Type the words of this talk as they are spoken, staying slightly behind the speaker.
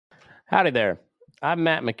Howdy there. I'm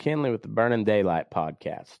Matt McKinley with the Burning Daylight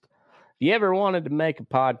podcast. If you ever wanted to make a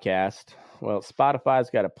podcast, well, Spotify's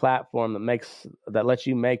got a platform that lets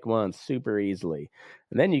you make one super easily.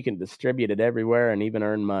 And then you can distribute it everywhere and even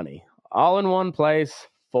earn money. All in one place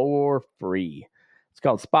for free. It's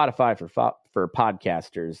called Spotify for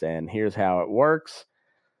podcasters, and here's how it works.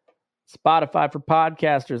 Spotify for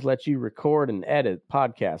podcasters lets you record and edit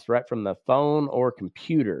podcasts right from the phone or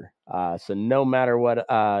computer. So no matter what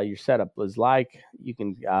your setup is like, you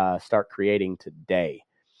can start creating today.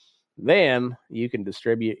 Then you can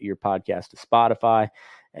distribute your podcast to Spotify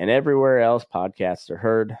and everywhere else podcasts are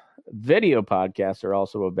heard. Video podcasts are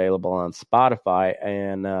also available on Spotify.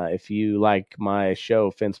 And if you like my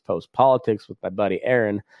show, Fence Post Politics with my buddy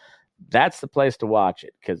Aaron, that's the place to watch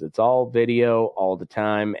it because it's all video all the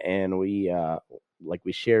time. And we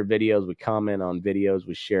share videos, we comment on videos,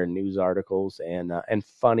 we share news articles and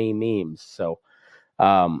funny memes. So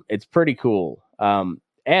it's pretty cool. And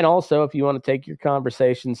also, if you want to take your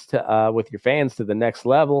conversations with your fans to the next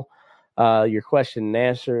level, your question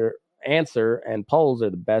and answer and polls are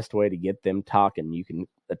the best way to get them talking. You can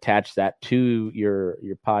attach that to your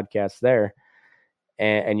podcast there,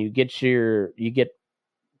 and you get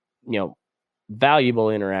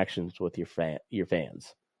valuable interactions with your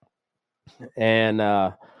fans. And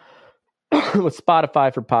with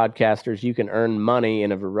Spotify for podcasters, you can earn money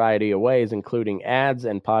in a variety of ways, including ads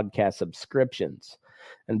and podcast subscriptions.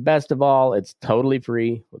 And best of all, it's totally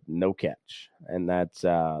free with no catch. And that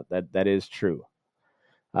is true.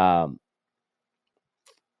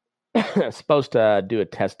 Supposed to do a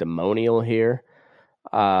testimonial here.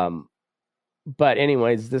 But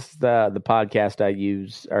anyways, this is the podcast I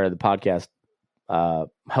use, or the podcast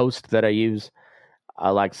host that I use.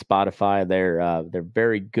 I like Spotify. They're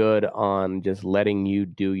very good on just letting you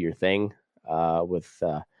do your thing with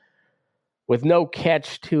no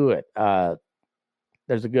catch to it.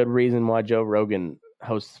 There's a good reason why Joe Rogan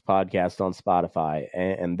hosts podcasts on Spotify,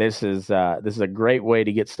 and this is a great way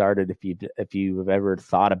to get started if you've ever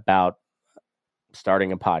thought about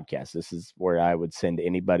starting a podcast. This is where I would send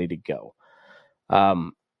anybody to go.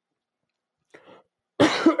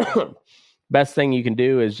 Best thing you can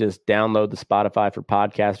do is just download the Spotify for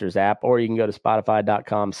Podcasters app, or you can go to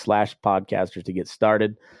spotify.com/podcasters to get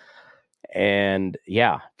started. And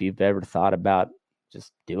yeah, if you've ever thought about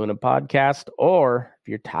just doing a podcast, or if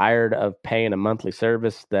you're tired of paying a monthly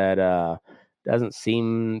service that doesn't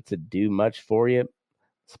seem to do much for you,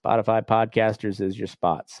 Spotify Podcasters is your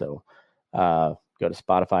spot. So go to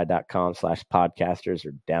spotify.com/podcasters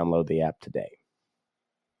or download the app today.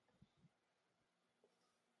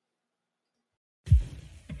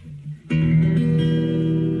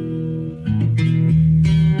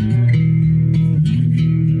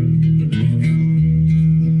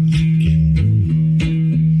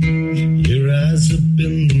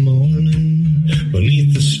 In the morning,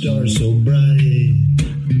 beneath the stars so bright,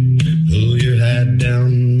 pull your hat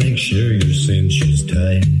down, make sure your cinch is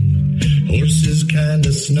tight. Horses kind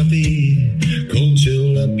of snuffy, cold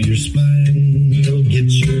chill up your spine. You'll get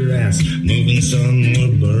your ass moving, son,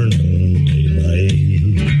 we're burning daylight.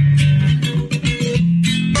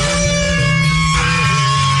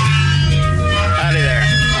 Howdy there,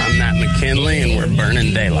 I'm Matt McKinley and we're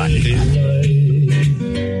burning daylight.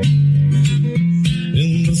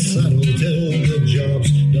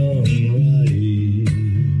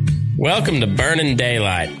 Welcome to Burning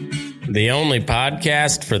Daylight, the only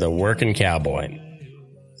podcast for the working cowboy.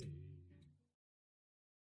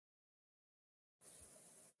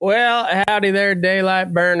 Well, howdy there,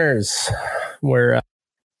 daylight burners. We're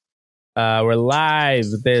live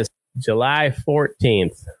this July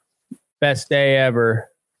 14th. Best day ever.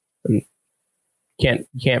 You can't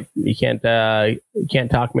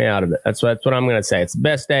talk me out of it. That's what I'm going to say. It's the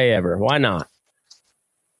best day ever. Why not?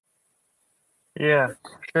 Yeah,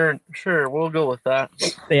 sure. We'll go with that.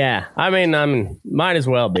 Yeah, I mean, might as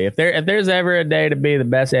well be. If there's ever a day to be the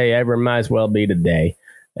best day ever, might as well be today.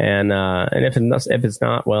 And if it's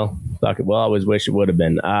not, well, fuck it. We'll always wish it would have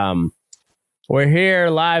been. We're here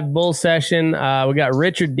live bull session. We got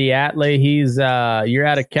Richard DeAtley. He's you're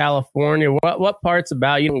out of California. What parts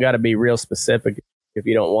about you? Don't got to be real specific if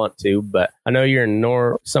you don't want to, but I know you're in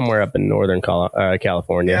somewhere up in Northern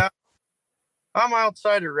California. Yeah. I'm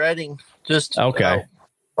outside of Redding, just okay,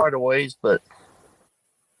 quite a ways, but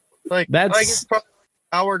it's probably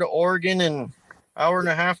an hour to Oregon and hour and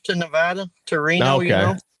a half to Nevada to Reno. Okay, you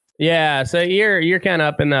know? Yeah, so you're kind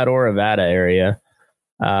of up in that Orovada area.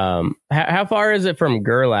 How far is it from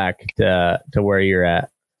Gerlach to where you're at?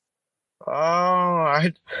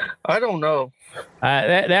 I don't know.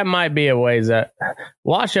 That might be a ways.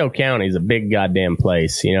 Washoe County's a big goddamn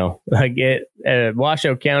place, you know. Like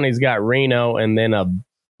Washoe County's got Reno and then a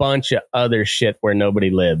bunch of other shit where nobody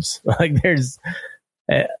lives. Like there's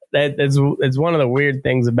it's one of the weird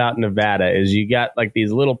things about Nevada is you got like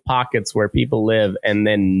these little pockets where people live and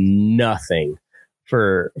then nothing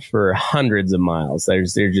for hundreds of miles.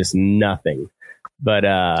 There's just nothing.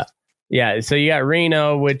 But yeah, so you got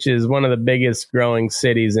Reno, which is one of the biggest growing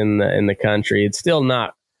cities in the country. It's still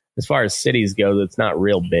not, as far as cities goes, it's not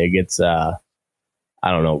real big. It's I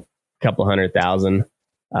don't know, a couple 100,000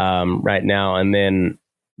 right now. And then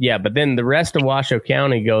but then the rest of Washoe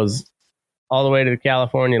County goes all the way to the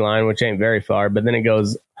California line, which ain't very far, but then it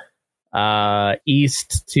goes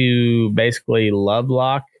east to basically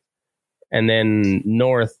Lovelock and then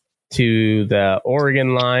north to the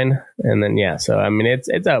Oregon line. And then, so, I mean, it's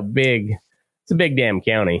a big damn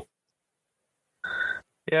county.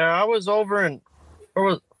 Yeah, I was over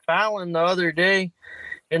Fallon the other day,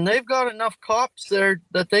 and they've got enough cops there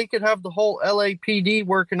that they could have the whole LAPD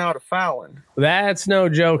working out of Fallon. That's no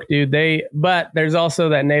joke, dude. But there's also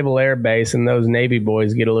that Naval Air Base, and those Navy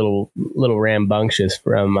boys get a little rambunctious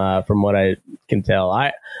from what I can tell.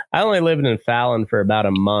 I only lived in Fallon for about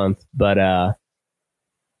a month, but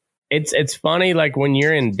it's funny. Like when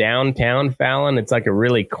you're in downtown Fallon, it's like a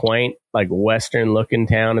really quaint, like Western looking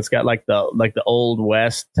town. It's got like the old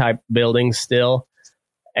West type buildings still.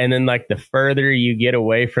 And then like the further you get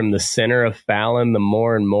away from the center of Fallon, the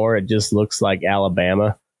more and more it just looks like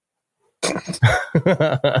Alabama.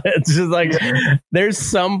 It's just like there's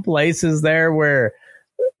some places there where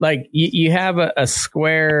like you have a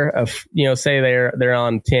square of, you know, say they're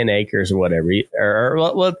on 10 acres or whatever, or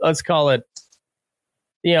let's call it,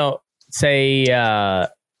 you know, say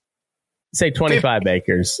 25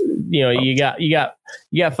 acres. You know, you got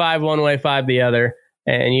 5 one way, 5 the other.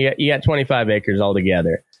 And you got 25 acres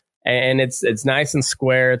altogether, and it's nice and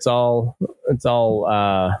square. It's all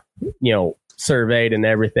you know, surveyed and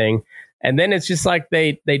everything. And then it's just like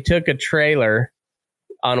they took a trailer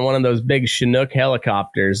on one of those big Chinook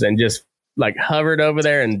helicopters and just like hovered over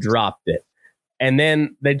there and dropped it. And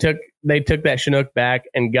then they took that Chinook back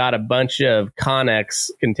and got a bunch of Connex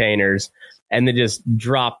containers and they just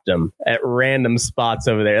dropped them at random spots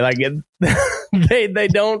over there. Like they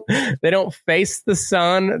don't face the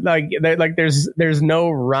sun. Like there's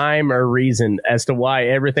no rhyme or reason as to why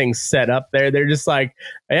everything's set up there. They're just like,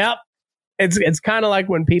 yep. It's kind of like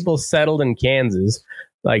when people settled in Kansas.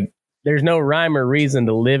 Like there's no rhyme or reason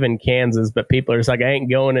to live in Kansas, but people are just like, I ain't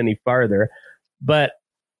going any farther. But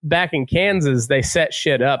back in Kansas, they set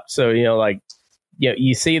shit up so, you know, like, you know,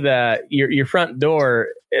 you see your front door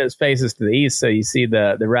faces to the east, so you see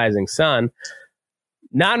the rising sun.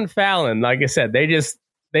 Not in Fallon, like I said, they just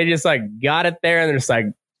like got it there, and they're just like,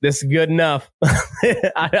 this is good enough.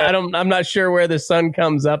 I'm not sure where the sun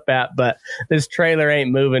comes up at, but this trailer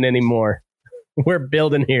ain't moving anymore. We're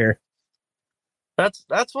building here.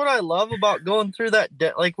 That's what I love about going through that.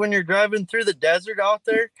 Like when you're driving through the desert out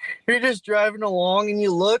there, you're just driving along and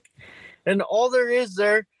you look, and all there is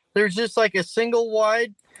there's just like a single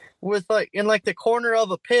wide with like in like the corner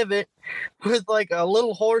of a pivot with like a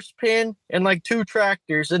little horse pin and like 2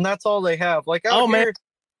 tractors, and that's all they have. Like out here, man.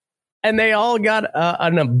 And they all got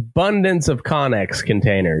an abundance of Connex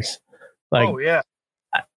containers. Like, oh yeah.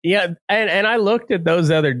 Yeah, and I looked at those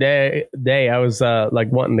the other day. I was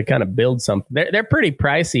like wanting to kind of build something. They're pretty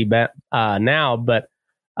pricey now, but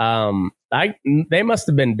they must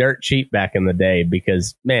have been dirt cheap back in the day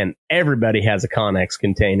because, man, everybody has a Connex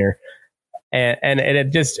container, and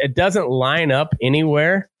it doesn't line up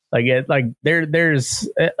anywhere. There's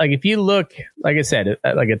if you look, like I said,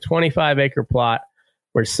 like a 25 acre plot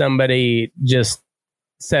where somebody just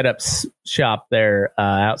set up shop there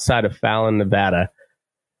outside of Fallon, Nevada.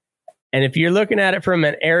 And if you're looking at it from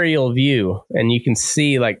an aerial view and you can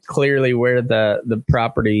see like clearly where the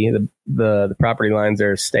property, the property lines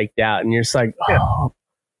are staked out, and you're just like, oh,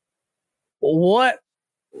 what?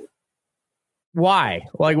 Why?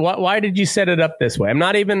 Like, why did you set it up this way? I'm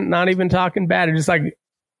not even talking bad. I'm just like,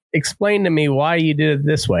 explain to me why you did it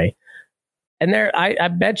this way. And I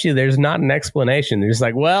bet you there's not an explanation. They're just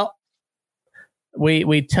like, well,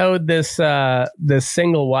 we towed this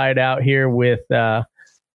single wide out here with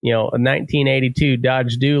you know, a 1982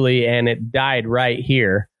 Dodge Dually, and it died right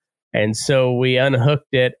here. And so we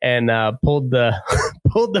unhooked it and pulled the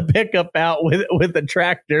pickup out with the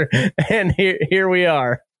tractor, and here we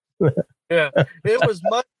are. Yeah, it was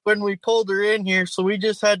mud when we pulled her in here, so we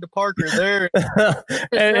just had to park her there.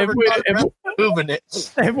 moving it.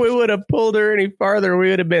 If we would have pulled her any farther, we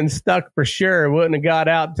would have been stuck for sure. Wouldn't have got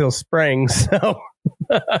out till spring. So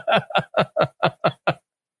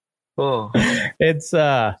Oh, it's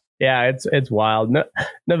it's wild.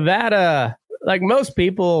 Nevada, like most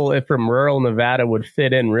people from rural Nevada, would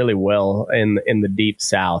fit in really well in the deep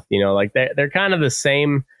South. You know, like they're kind of the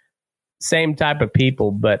same type of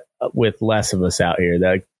people, but with less of us out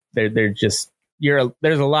here. They're just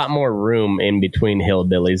there's a lot more room in between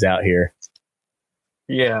hillbillies out here.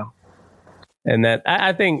 yeah. And that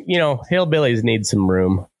I think, you know, hillbillies need some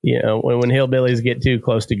room. You know, when hillbillies get too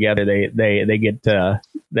close together, they get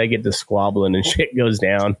to squabbling and shit goes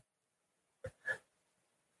down.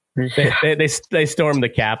 They storm the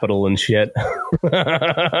Capitol and shit.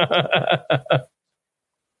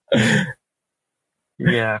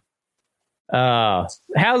 Yeah.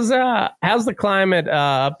 How's the climate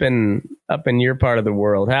up in your part of the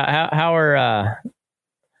world? How are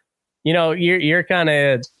you know, you're kind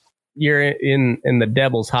of in the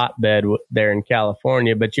devil's hotbed there in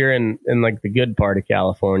California, but you're in like the good part of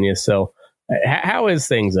California. So how is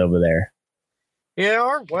things over there? Yeah,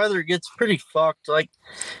 our weather gets pretty fucked. Like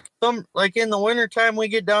in the wintertime we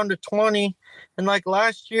get down to 20, and like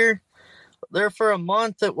last year there for a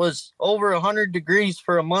month it was over 100 degrees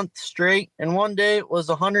for a month straight, and one day it was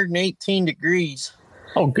 118 degrees.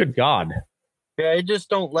 Oh, good God. Yeah, it just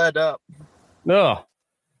don't let up. Ugh.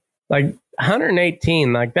 Like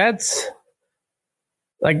 118, like that's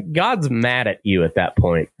like God's mad at you at that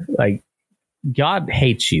point. Like God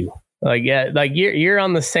hates you. Like, yeah, like you're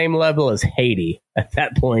on the same level as Haiti at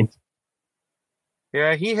that point.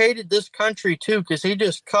 Yeah, he hated this country too because he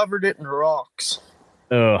just covered it in rocks.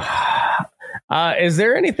 Ugh. Is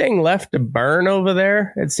there anything left to burn over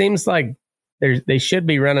there? It seems like they should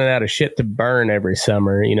be running out of shit to burn every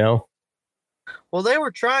summer, you know? Well, they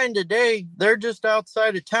were trying today. They're just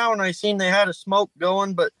outside of town. I seen they had a smoke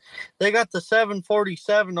going, but they got the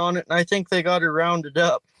 747 on it, and I think they got it rounded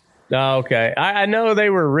up. Oh, okay. I know they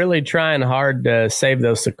were really trying hard to save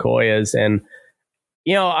those sequoias, and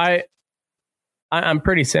you know, I'm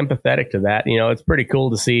pretty sympathetic to that. You know, it's pretty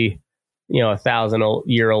cool to see, you know,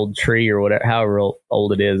 1,000-year-old tree or whatever, however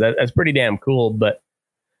old it is. That's pretty damn cool. But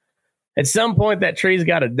at some point, that tree's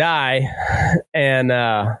got to die, and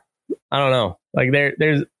I don't know. Like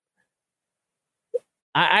there's,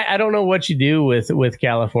 I don't know what you do with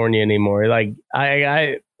California anymore. Like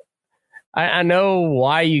I know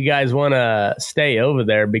why you guys want to stay over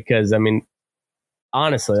there, because I mean,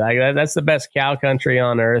 honestly, like that's the best cow country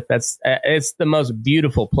on earth. It's the most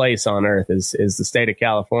beautiful place on earth is the state of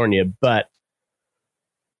California. But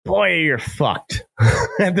boy, you're fucked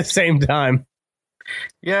at the same time.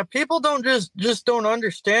 Yeah, people don't just don't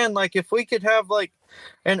understand. Like if we could have like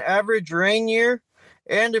an average rain year,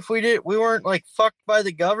 and if we weren't like fucked by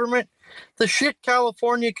the government, the shit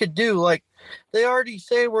California could do. Like they already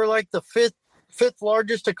say we're like the fifth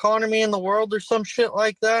largest economy in the world or some shit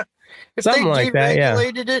like that. If Something they like that, yeah.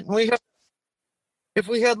 deregulated it, and if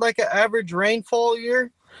we had like an average rainfall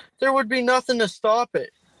year, there would be nothing to stop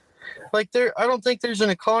it. Like I don't think there's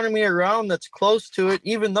an economy around that's close to it,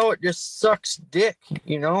 even though it just sucks dick,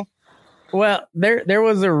 you know? Well, there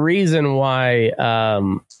was a reason why,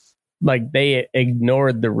 like they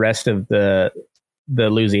ignored the rest of the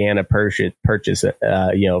Louisiana purchase,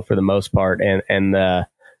 you know, for the most part, and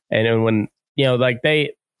when, you know, like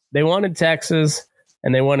they wanted Texas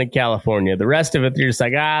and they wanted California. The rest of it, they're just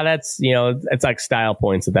like, that's, you know, it's like style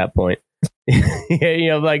points at that point. You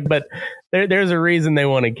know, like, but there's a reason they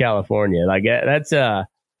wanted California. Like that's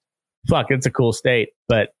it's a cool state,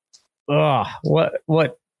 but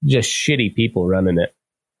what just shitty people running it.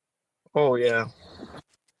 Oh yeah.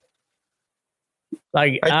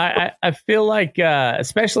 Like I feel like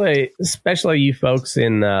especially you folks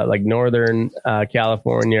in like Northern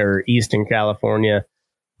California or Eastern California,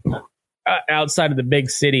 outside of the big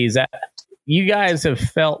cities, you guys have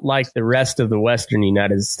felt like the rest of the Western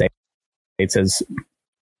United States as,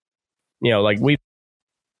 you know, like we've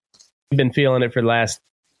been feeling it for the last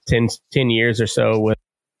 10 years or so, with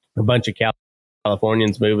a bunch of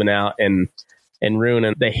Californians moving out and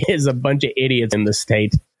ruining. There is a bunch of idiots in the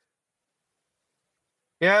state.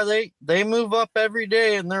 Yeah, they move up every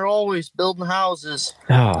day, and they're always building houses.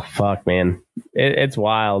 Oh fuck, man, it's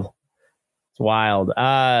wild. It's wild.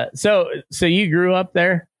 So you grew up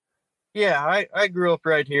there? Yeah, I grew up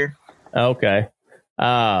right here. Okay.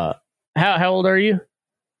 How old are you?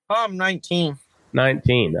 I'm 19.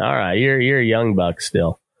 19. All right, you're a young buck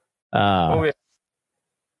still. Oh yeah.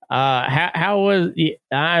 How was?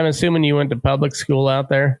 I'm assuming you went to public school out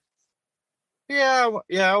there. Yeah,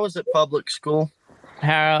 I was at public school.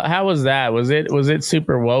 How was that? Was it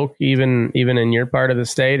super woke even in your part of the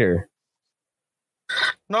state, or?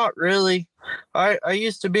 Not really. I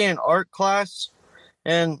used to be in art class,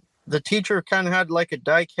 and the teacher kind of had like a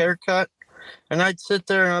dyke haircut, and I'd sit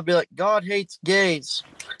there and I'd be like, God hates gays.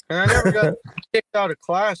 And I never got kicked out of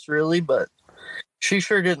class really, but she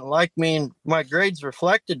sure didn't like me, and my grades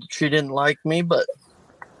reflected she didn't like me. But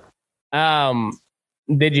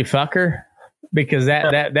did you fuck her? Because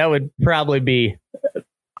that would probably be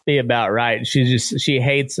about right. She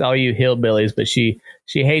hates all you hillbillies, but she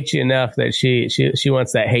hates you enough that she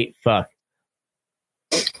wants that hate fuck.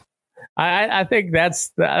 I think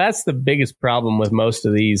that's the biggest problem with most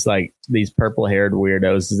of these purple haired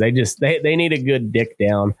weirdos is they need a good dick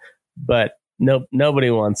down, but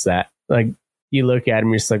nobody wants that. Like, you look at them,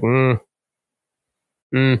 you're just like,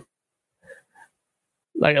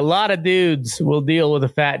 Like, a lot of dudes will deal with a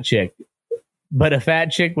fat chick, but a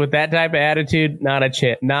fat chick with that type of attitude, not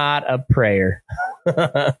a prayer.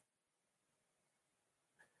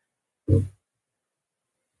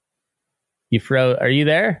 You froze. Are you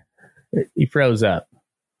there? He froze up. I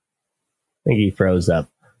think he froze up.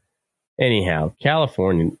 Anyhow,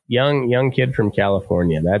 California, young kid from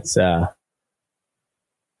California. That's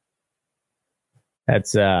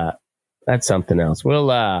something else.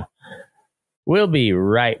 We'll be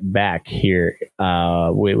right back here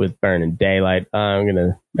with Burning Daylight. I'm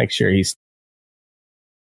gonna make sure he's.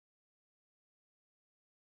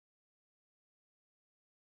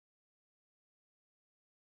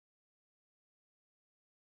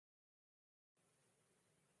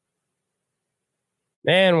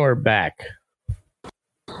 And we're back.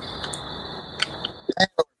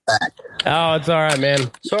 Oh, it's all right, man.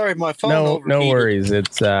 Sorry, my phone. No worries.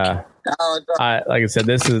 It's like I said,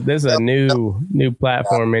 this is a new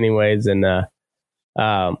platform, anyways, and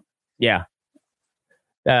yeah.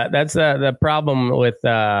 That's the problem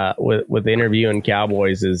with interviewing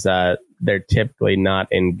cowboys is they're typically not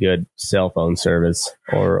in good cell phone service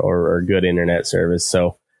or good internet service.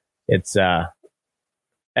 So it's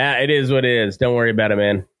it is what it is. Don't worry about it,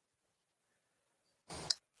 man.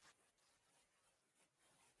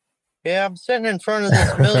 Yeah, I'm sitting in front of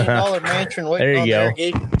this $1 million mansion waiting on the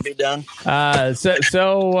irrigation to be done.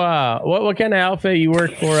 So what kind of outfit you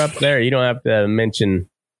work for up there? You don't have to mention,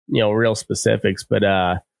 real specifics, but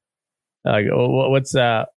what are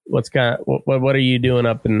you doing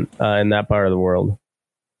up in that part of the world?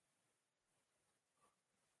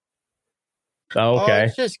 Oh, okay.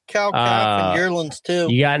 It's just cow, calf, and yearlings too.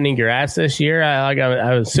 You got any grass this year? I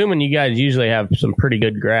was assuming you guys usually have some pretty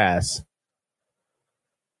good grass.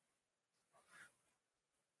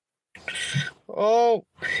 Oh,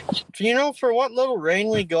 for what little rain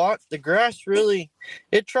we got, the grass really,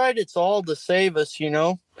 it tried its all to save us,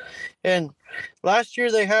 And last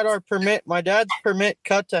year they had my dad's permit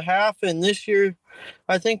cut to half, and this year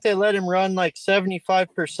I think they let him run like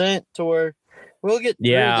 75% to where we'll get through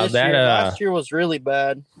this year. Last year was really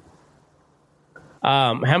bad.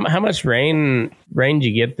 How much rain did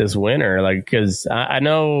you get this winter? Like, because I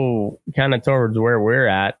know kind of towards where we're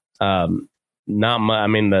at, not much. I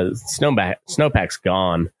mean, the snowpack's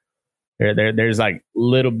gone. There's like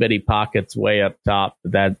little bitty pockets way up top.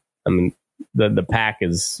 The pack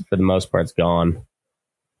is, for the most part, gone.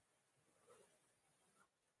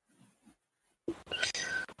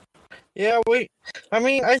 Yeah, I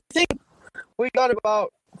think we got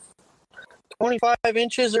about 25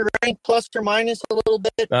 inches of rain, plus or minus a little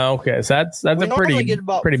bit. Oh, okay, so that's a pretty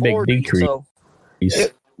big decrease. So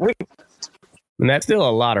and that's still a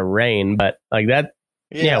lot of rain, but like that,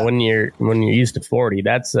 yeah. When you're used to 40,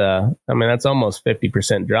 that's that's almost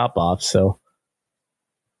 50% drop off. So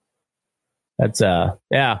that's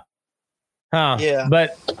yeah, huh? Yeah.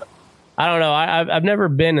 But I don't know. I've never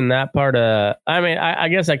been in that part of. I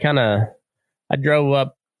guess I drove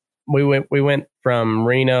up. We went from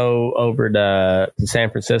Reno over to San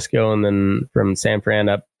Francisco, and then from San Fran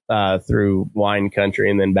up through wine country,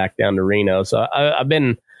 and then back down to Reno. So I've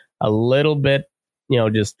been a little bit,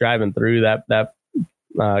 just driving through that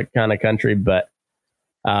kind of country. But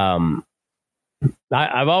I've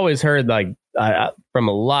always heard from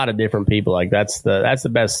a lot of different people, like that's the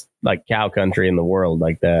best cow country in the world.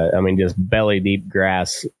 Like just belly deep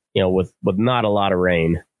grass, with not a lot of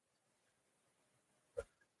rain.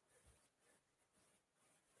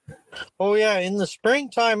 Oh yeah, in the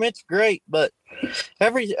springtime it's great, but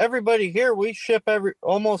everybody here, we ship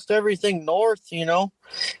almost everything north.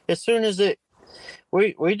 As soon as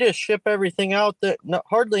we just ship everything out. That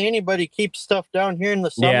hardly anybody keeps stuff down here in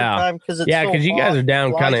the summertime because it's because you guys are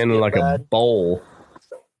down kind of in like a bowl.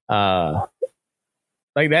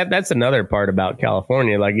 like that's another part about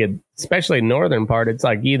California. Like especially northern part, it's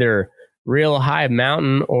like either real high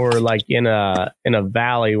mountain or like in a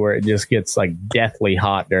valley where it just gets like deathly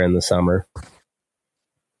hot during the summer.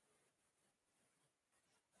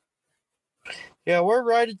 Yeah, we're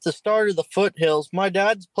right at the start of the foothills. My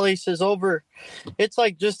dad's place is over. It's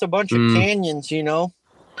like just a bunch of canyons, you know,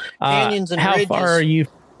 canyons and how ridges. far are you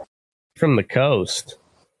from the coast?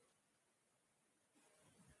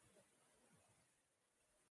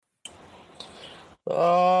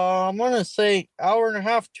 I'm gonna say hour and a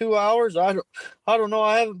half, 2 hours. I don't know.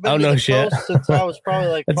 I haven't been to no the shit. coast since I was probably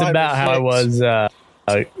like That's 5 about or 6. how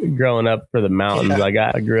I was growing up for the mountains. Yeah. Like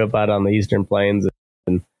I grew up out on the eastern plains,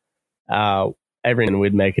 and every year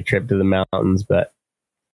we'd make a trip to the mountains. But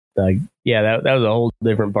like, yeah, that was a whole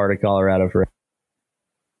different part of Colorado for.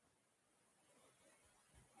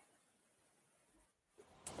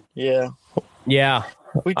 Yeah. Yeah,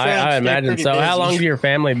 We try and I stay imagine pretty so. busy. How long has your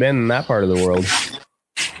family been in that part of the world?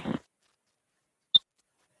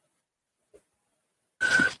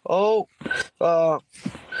 Oh,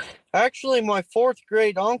 actually, my 4th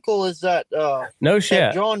grade uncle is that No shit.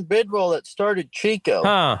 that John Bidwell that started Chico.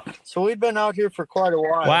 Huh. So we've been out here for quite a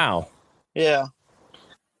while. Wow. Yeah.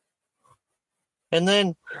 And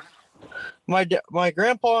then my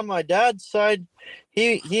grandpa on my dad's side,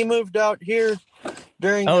 he moved out here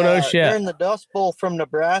during during the Dust Bowl from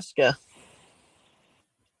Nebraska.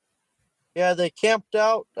 Yeah, they camped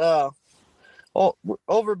out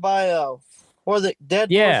over by or the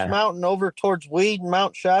Dead Horse Mountain over towards Weed and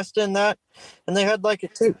Mount Shasta and that, and they had like a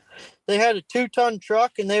 2-ton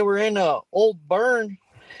truck, and they were in a old burn,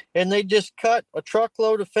 and they just cut a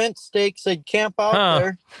truckload of fence stakes. They'd camp out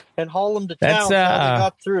there and haul them to town. That's how they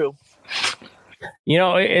got through. You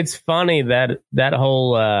know, it's funny that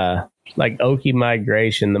whole like Okie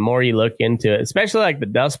migration. The more you look into it, especially like the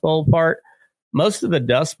Dust Bowl part, most of the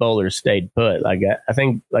Dust Bowlers stayed put. Like I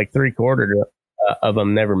think like 3/4 of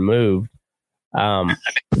them never moved.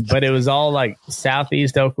 But it was all like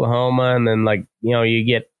southeast Oklahoma, and then like, you know,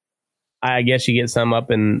 I guess you get some up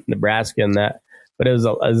in Nebraska and that, but it was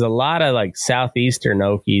a lot of like southeastern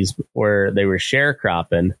Okies where they were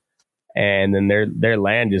sharecropping, and then their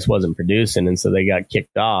land just wasn't producing, and so they got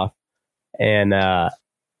kicked off. And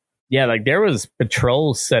yeah, like there was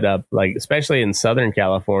patrols set up, like especially in Southern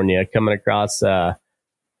California, coming across you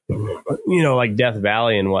know, like Death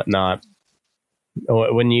Valley and whatnot.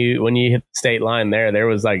 When you hit the state line there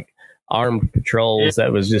was like armed patrols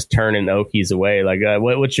that was just turning Okies away. Like,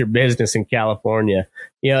 what's your business in California?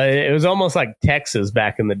 You know, it was almost like Texas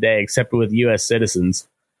back in the day, except with U.S. citizens.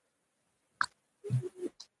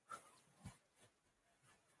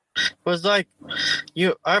 It was like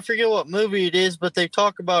I forget what movie it is, but they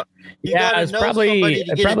talk about it's probably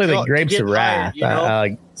the Grapes of Wrath. You know?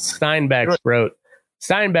 Like Steinbeck wrote.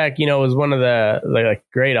 Steinbeck, you know, was one of the like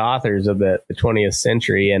great authors of the 20th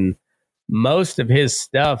century, and most of his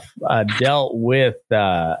stuff dealt with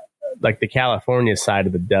like the California side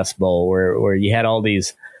of the Dust Bowl, where you had all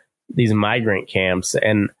these migrant camps.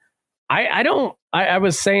 And I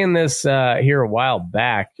was saying this here a while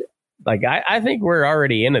back. Like I think we're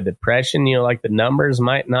already in a depression. You know, like the numbers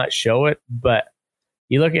might not show it, but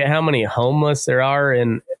you look at how many homeless there are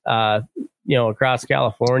in you know, across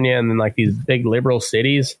California, and then like these big liberal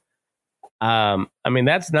cities. I mean,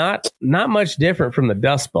 that's not much different from the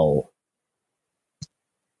Dust Bowl.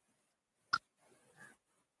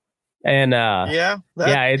 And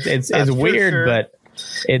it's weird, sure. But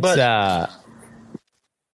it's I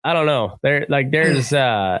don't know.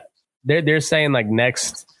 They're saying like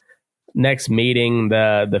next meeting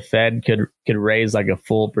the Fed could raise like a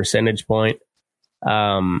full percentage point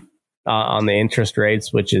on the interest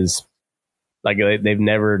rates, which is like they've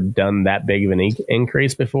never done that big of an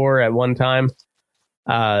increase before at one time.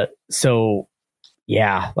 So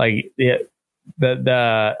yeah, like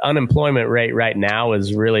the unemployment rate right now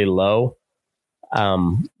is really low.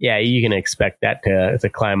 Yeah, you can expect that to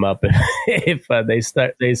climb up if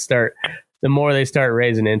they start the more they start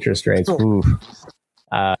raising interest rates. Oof.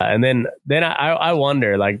 And then I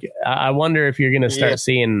wonder, like I wonder if you're going to start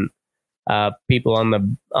seeing people on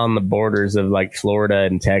the borders of like Florida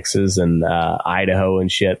and Texas and Idaho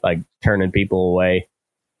and shit, like turning people away.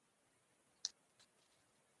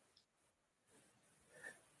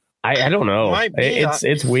 I don't know.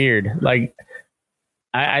 It's weird. Like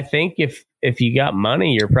I think if you got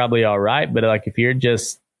money, you're probably all right. But like if you're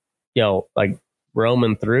just, you know, like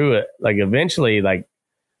roaming through it, like eventually, like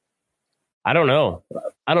I don't know.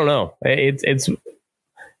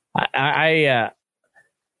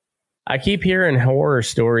 I keep hearing horror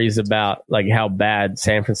stories about like how bad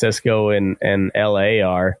San Francisco and LA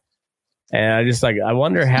are. And I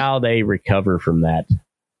wonder how they recover from that.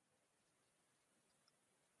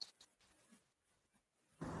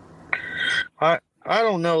 I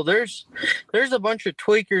don't know. There's a bunch of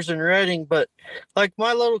tweakers in Redding, but like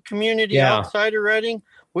my little community outside of Redding,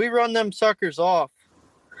 we run them suckers off.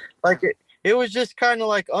 Like it was just kind of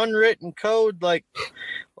like unwritten code. Like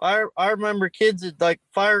I remember kids at like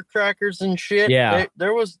firecrackers and shit. Yeah.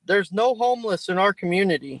 There's no homeless in our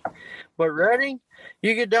community, but Redding,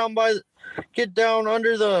 you get down by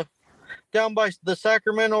the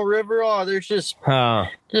Sacramento River. Oh, there's just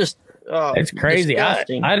it's crazy.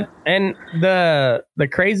 And the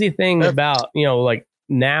crazy thing about, like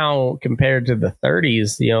now compared to the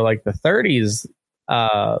 30s, like the 30s,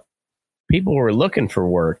 people were looking for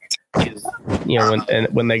work,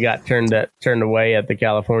 when they got turned away at the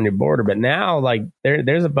California border. But now, like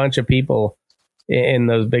there's a bunch of people in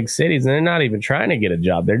those big cities, and they're not even trying to get a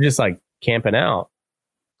job. They're just like camping out,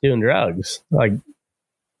 doing drugs. Like,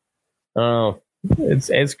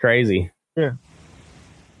 it's crazy. Yeah.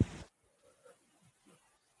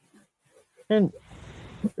 And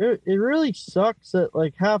it really sucks that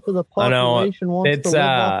like half of the population wants to live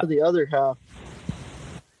off of the other half.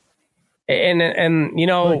 And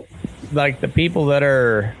like the people that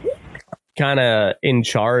are kind of in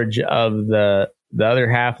charge of the other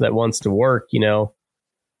half that wants to work,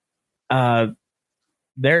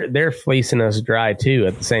 they're fleecing us dry too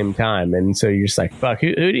at the same time. And so you're just like, fuck,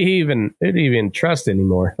 who do you even trust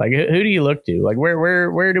anymore? Like, who do you look to? Like,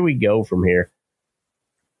 where do we go from here?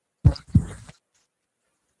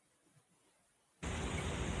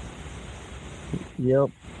 Yep.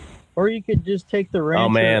 Or you could just take the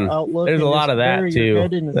rancher outlook. There's a lot of that too.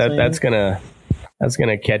 That's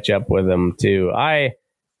gonna catch up with them too.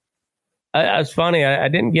 It's funny. I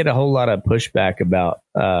didn't get a whole lot of pushback about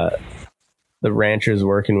the ranchers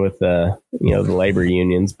working with the labor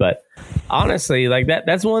unions, but honestly, like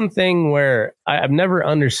that's one thing where I've never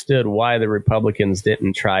understood why the Republicans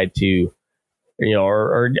didn't try to,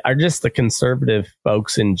 or just the conservative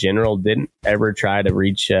folks in general didn't ever try to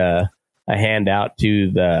reach a hand out to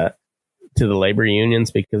the labor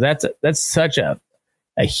unions, because that's such a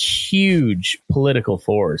huge political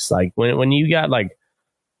force. Like when you got like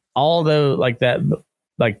all the like that,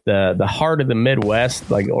 like the heart of the Midwest,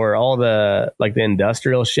 like, or all the like the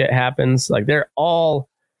industrial shit happens, like they're all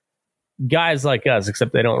guys like us,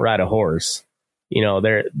 except they don't ride a horse,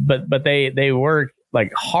 but they work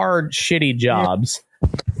like hard, shitty jobs.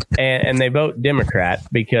 And they vote Democrat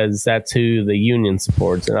because that's who the union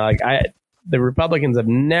supports. And the Republicans have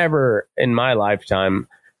never in my lifetime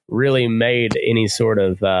really made any sort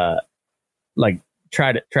of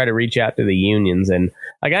try to reach out to the unions. And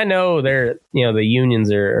like, I know they're, the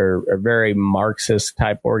unions are very Marxist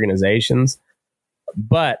type organizations,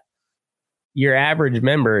 but your average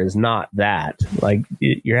member is not that. Like,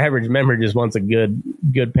 your average member just wants a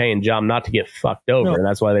good paying job, not to get fucked over. No. And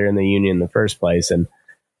that's why they're in the union in the first place. And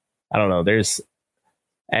I don't know,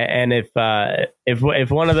 and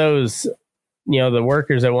if one of those, the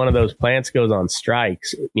workers at one of those plants goes on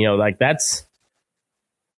strikes, like that's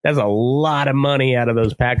a lot of money out of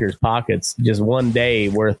those Packers pockets, just one day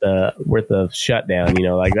worth of shutdown.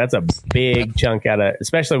 Like that's a big chunk out of,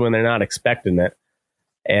 especially when they're not expecting it.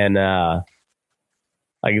 And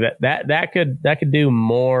like that could do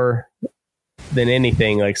more than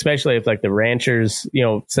anything. Like, especially if like the ranchers,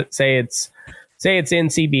 say it's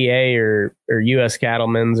NCBA or U.S.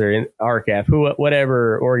 Cattlemen's or RCAF,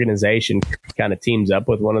 whatever organization kind of teams up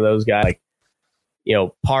with one of those guys. Like,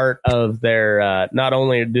 part of their not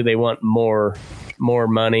only do they want more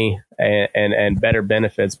money and better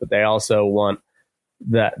benefits, but they also want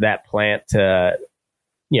that plant to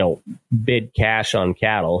bid cash on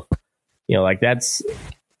cattle. Like that's,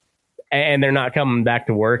 and they're not coming back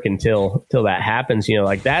to work until that happens.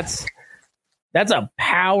 Like that's a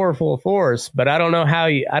powerful force, but I don't know how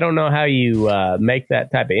you make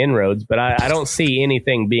that type of inroads. But I don't see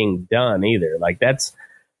anything being done either. Like that's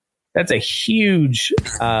a huge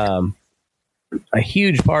part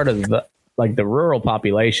of the rural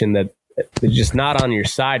population that is just not on your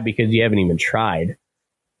side because you haven't even tried.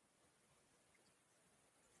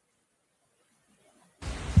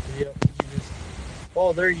 Yep.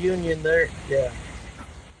 Oh, their union there, yeah.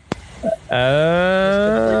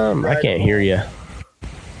 I can't hear you.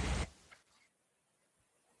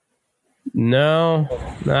 No,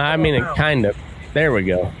 I mean it kind of. There we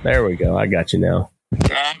go. I got you now.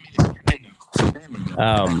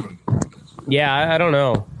 Yeah, I don't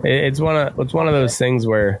know. It's one of those things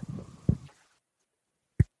where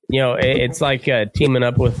it's like teaming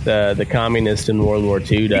up with the communists in World War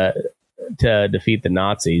II to defeat the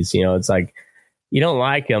Nazis. It's like you don't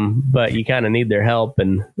like them, but you kind of need their help.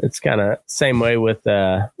 And it's kind of same way with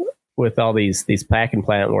all these packing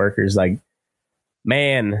plant workers. Like,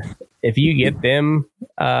 man, if you get them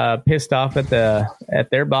pissed off at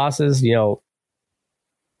their bosses, you know,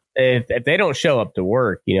 if they don't show up to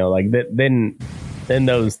work, you know, like then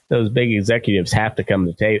those big executives have to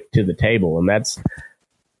come to the table, and that's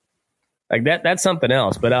like that's something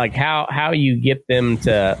else. But like how you get them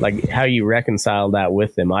to, like, how you reconcile that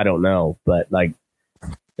with them, I don't know. But like,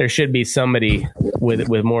 there should be somebody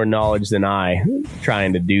with more knowledge than I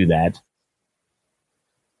trying to do that.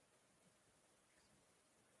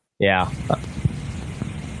 Yeah.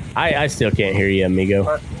 I still can't hear you,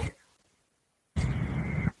 amigo.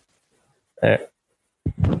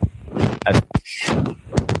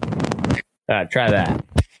 Try that.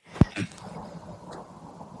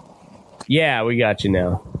 Yeah, we got you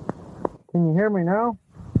now. Can you hear me now?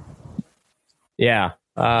 Yeah.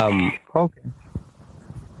 Okay.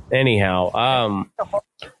 Anyhow,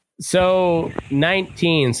 so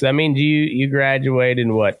 19. So that means you graduated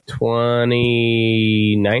in what,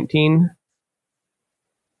 2019?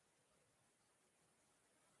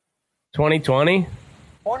 2020?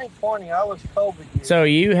 2020, I was COVID year. So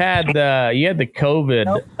you had the COVID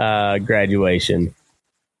Nope. Graduation.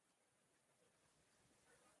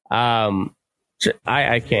 I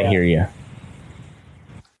can't hear you.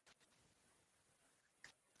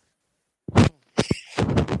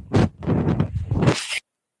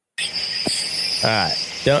 All right,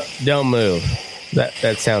 don't move.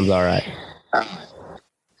 That sounds all right.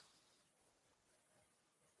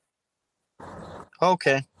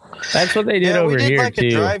 Okay. That's what they did over we did here like too.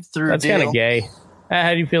 A drive-through That's kind of gay.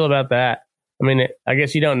 How do you feel about that? I mean, I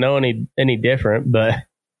guess you don't know any different, but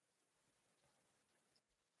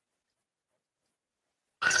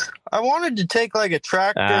I wanted to take like a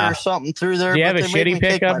tractor or something through there. Do you have a shitty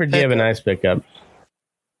pickup or do you have a nice pickup?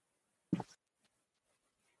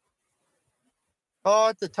 Oh,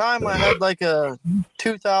 at the time I had like a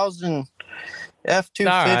 2000 F-250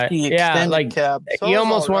 Right. extended cab. So you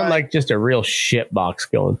almost want right. like just a real shit box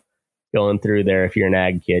going through there if you're an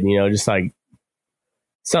ag kid, you know, just like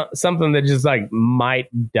something that just like might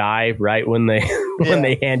die right when they when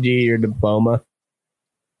they hand you your diploma.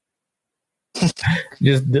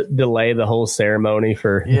 Just delay the whole ceremony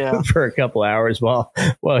for for a couple hours while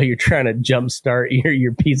you're trying to jumpstart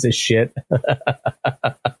your piece of shit.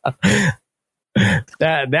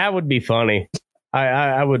 That would be funny.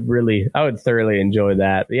 I would thoroughly enjoy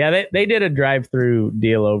that. But yeah, they did a drive-through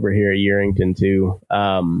deal over here at Yerington too.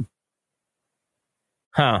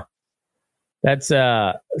 That's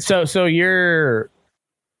so you're,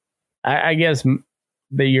 I guess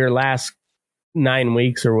your last 9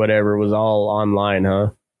 weeks or whatever was all online,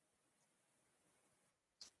 huh?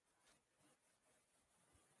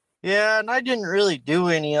 Yeah, and I didn't really do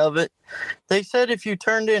any of it. They said if you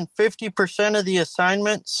turned in 50% of the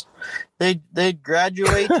assignments, they'd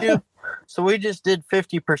graduate you. So we just did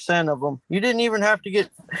 50% of them. You didn't even have to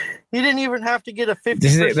get a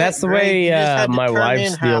 50%. That's the way my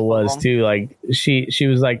wife's deal was too. Like she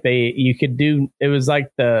was like you could do, it was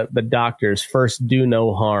like the doctors first do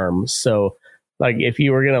no harm. So like if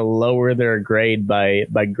you were gonna lower their grade by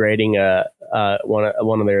grading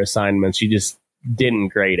one of their assignments, you just didn't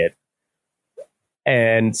grade it.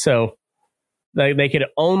 And so they could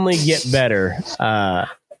only get better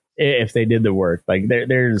if they did the work. Like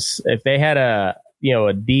there's if they had a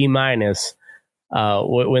D minus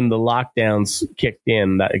when the lockdowns kicked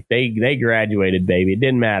in, that they graduated, baby. It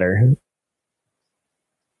didn't matter.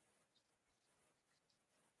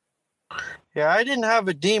 Yeah, I didn't have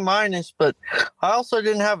a D minus, but I also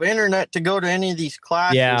didn't have internet to go to any of these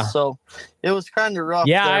classes. Yeah. So it was kind of rough.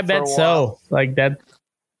 Yeah, I bet so. Like that.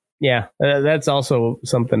 Yeah, that's also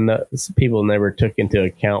something that people never took into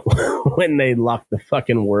account when they locked the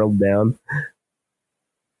fucking world down.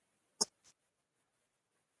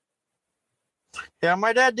 Yeah,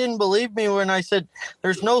 my dad didn't believe me when I said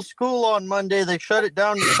there's no school on Monday. They shut it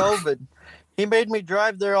down to COVID. He made me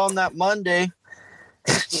drive there on that Monday.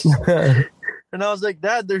 And I was like,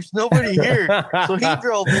 Dad, there's nobody here. So he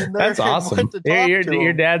drove in there. That's awesome.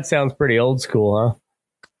 Your dad sounds pretty old school, huh?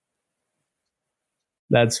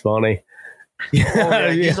 That's funny. Oh,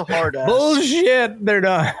 yeah, he's a hard ass. Bullshit, they're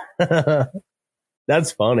not.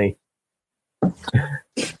 That's funny.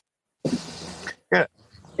 Yeah.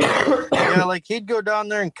 Yeah, like he'd go down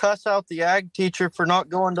there and cuss out the ag teacher for not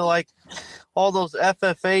going to like all those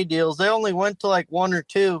FFA deals. They only went to like one or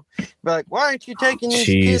two. Be like, why aren't you taking these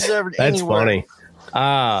kids anywhere? That's funny.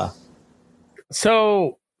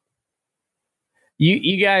 So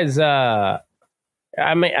you guys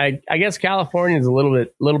I mean, I guess California is a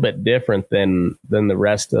little bit different than the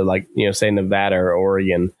rest of, like, say Nevada or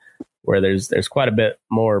Oregon, where there's quite a bit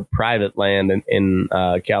more private land in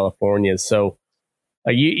California. So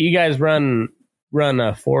you guys run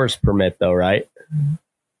a forest permit though, right?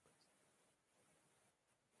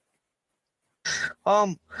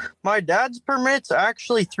 My dad's permit's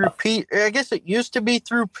actually through I guess it used to be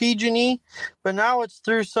through PG&E, but now it's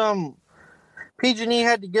through some. PG&E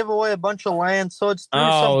had to give away a bunch of land, so it's through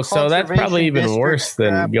some so that's probably even worse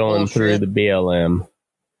than going through the BLM.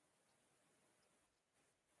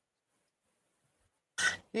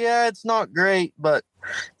 Yeah, it's not great, but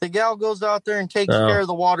the gal goes out there and takes care of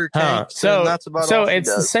the water tanks. So and that's about all so she it's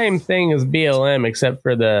does. the same thing as BLM, except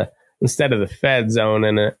for instead of the feds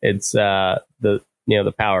owning it, it's the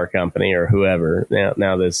power company or whoever.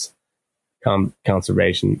 Now this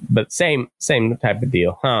conservation, but same type of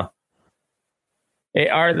deal, huh?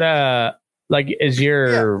 Are the is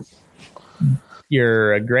your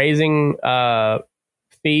grazing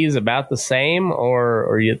fees about the same,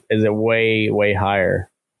 or is it way higher?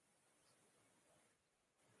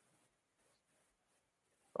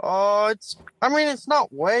 It's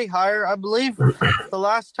not way higher. I believe the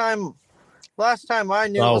last time I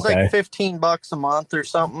knew it was like $15 a month or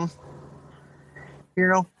something.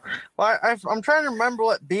 I'm trying to remember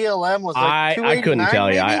what BLM was like. I couldn't tell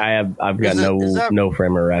maybe? You. I've got no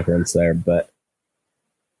frame of reference there, but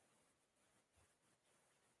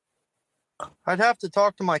I'd have to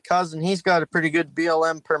talk to my cousin. He's got a pretty good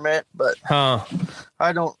BLM permit, but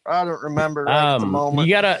I don't remember right at the moment.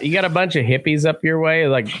 You got a bunch of hippies up your way,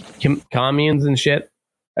 like communes and shit.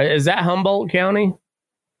 Is that Humboldt County?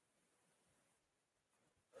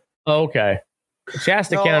 Okay.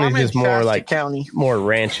 Shasta County is just more like County. More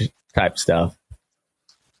ranch type stuff.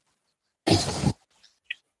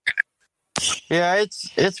 Yeah,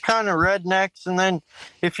 it's kind of rednecks, and then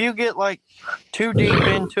if you get like too deep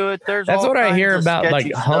into it, that's what I hear about, like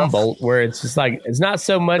stuff. Humboldt, where it's just like it's not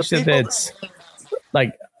so much that it's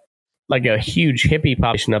like a huge hippie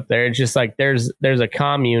population up there. It's just like there's a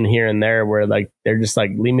commune here and there where like they're just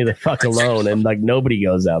like, leave me the fuck alone, and like nobody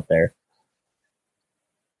goes out there.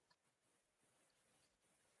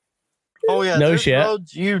 Oh yeah, no shit.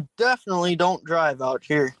 Roads you definitely don't drive out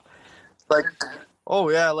here. Like, oh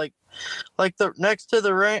yeah, like the next to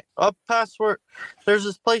the ranch, up past where there's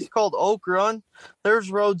this place called Oak Run. There's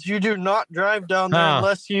roads you do not drive down there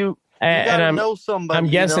unless you gotta know somebody. I'm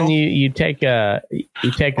guessing you take a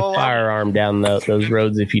firearm down those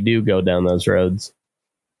roads if you do go down those roads.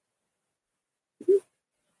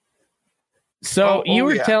 So you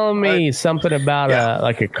were telling me something about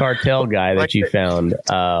a cartel guy that you found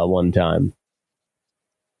one time.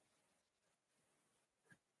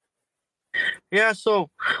 Yeah, so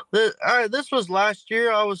this was last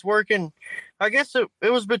year. I was working, I guess it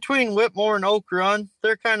was between Whitmore and Oak Run.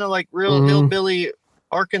 They're kind of like real hillbilly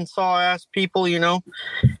Arkansas ass people, and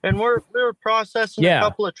we were processing a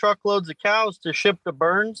couple of truckloads of cows to ship to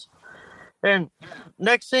Burns. And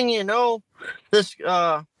next thing you know, this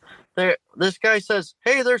guy says,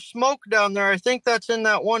 "Hey, there's smoke down there. I think that's in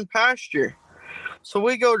that one pasture." So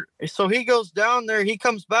he goes down there. He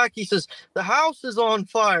comes back. He says, "The house is on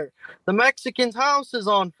fire. The Mexican's house is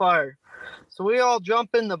on fire." So we all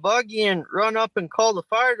jump in the buggy and run up and call the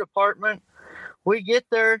fire department. We get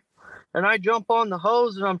there, and I jump on the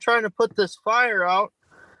hose, and I'm trying to put this fire out.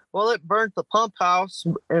 Well, it burnt the pump house,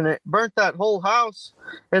 and it burnt that whole house.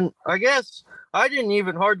 And I guess I didn't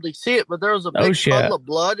even hardly see it, but there was a big puddle of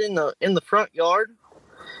blood in the front yard.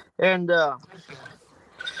 And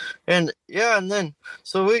then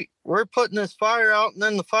so we're putting this fire out, and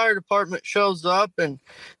then the fire department shows up, and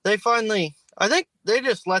they finally, I think they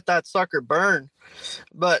just let that sucker burn.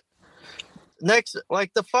 But next,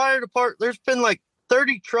 like the fire department, there's been like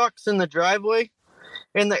 30 trucks in the driveway,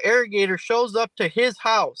 and the irrigator shows up to his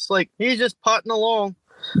house. Like, he's just putting along.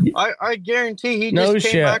 I guarantee he just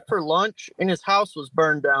came back for lunch, and his house was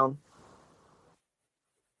burned down.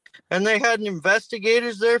 And they had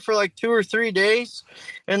investigators there for like 2 or 3 days.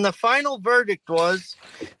 And the final verdict was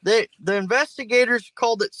the investigators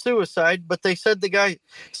called it suicide, but they said the guy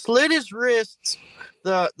slit his wrists.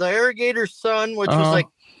 The irrigator's son, which was like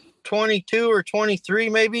 22 or 23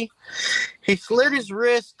 maybe, he slit his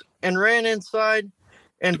wrist and ran inside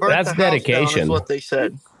and burnt the house down, is what they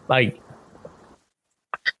said. Like,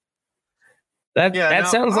 that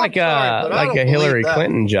sounds like a Hillary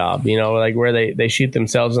Clinton job, like where they shoot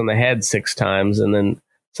themselves in the head 6 times and then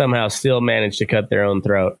somehow still manage to cut their own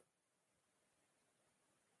throat.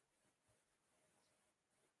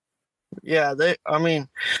 Yeah,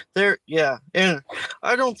 yeah. And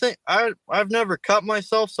I don't think I've never cut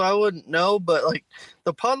myself, so I wouldn't know, but like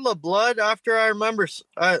the puddle of blood after I remember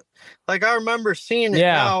I remember seeing it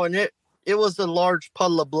now, and it was a large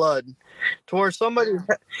puddle of blood to where somebody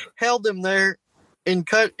held him there and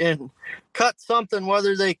cut something,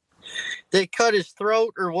 whether they cut his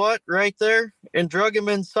throat or what, right there, and drug him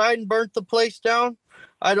inside and burnt the place down.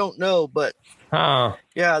 I don't know, but yeah,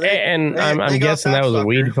 I'm guessing that was a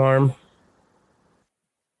weed farm.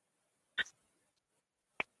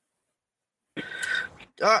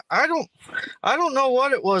 I don't know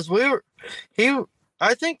what it was.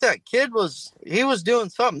 I think that kid was doing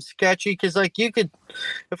something sketchy, because like you could,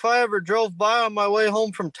 if I ever drove by on my way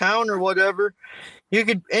home from town or whatever, you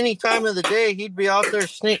could, any time of the day, he'd be out there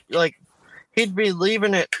he'd be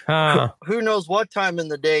leaving it. Who knows what time in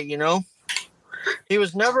the day, you know? He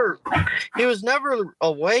was never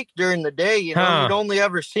awake during the day, you know. You'd only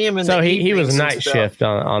ever see him in the evenings. So he was night shift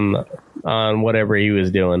on whatever he was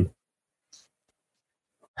doing.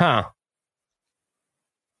 Oh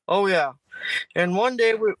yeah. And one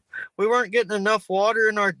day we weren't getting enough water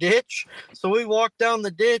in our ditch, so we walked down the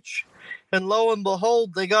ditch, and lo and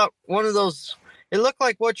behold, they got one of those. It looked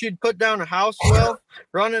like what you'd put down a house well,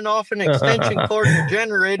 running off an extension cord and a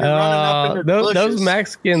generator, running up into the bushes. Those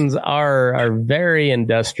Mexicans are very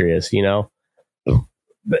industrious, you know.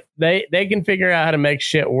 But they can figure out how to make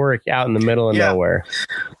shit work out in the middle of nowhere.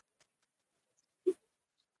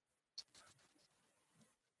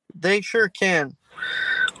 They sure can.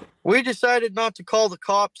 We decided not to call the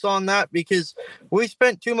cops on that because we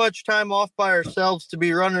spent too much time off by ourselves to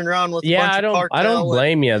be running around with a bunch of cartel. I don't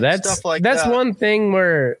blame you. That's one thing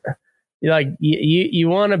where like you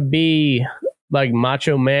want to be like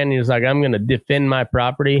macho man. He's like, I'm going to defend my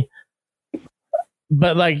property.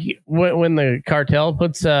 But like when the cartel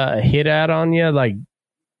puts a hit out on you, like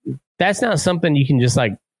that's not something you can just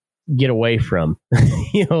like get away from.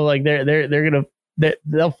 You know, like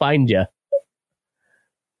they'll find you.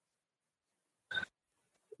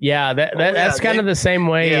 Yeah, that's kind of the same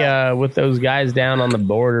way with those guys down on the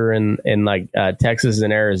border in like Texas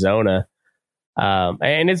and Arizona.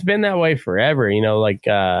 And it's been that way forever. You know, like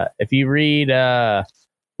if you read,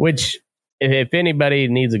 which if anybody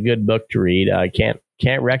needs a good book to read, I can't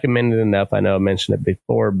recommend it enough. I know I mentioned it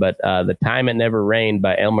before, but The Time It Never Rained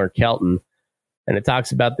by Elmer Kelton. And it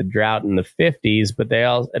talks about the drought in the 50s, but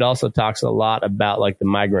it also talks a lot about like the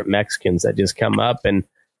migrant Mexicans that just come up, and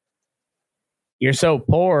you're so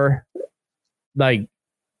poor, like,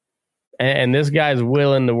 and this guy's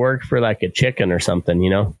willing to work for like a chicken or something, you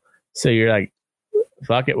know? So you're like,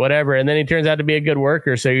 fuck it, whatever. And then he turns out to be a good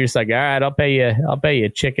worker. So you're just like, all right, I'll pay you a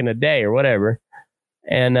chicken a day or whatever.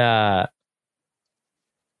 And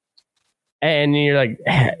you're like,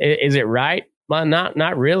 is it right? Well,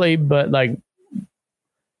 not really, but like,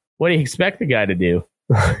 what do you expect the guy to do?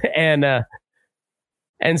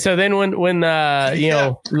 And so then when La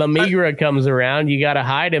Migra comes around, you got to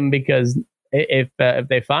hide him, because if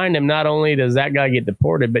they find him, not only does that guy get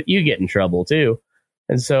deported, but you get in trouble too.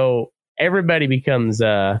 And so everybody becomes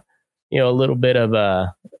a little bit of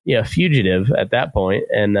a fugitive at that point.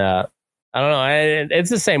 And I don't know,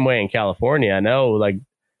 it's the same way in California. I know, like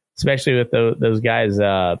especially with those guys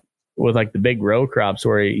with like the big row crops,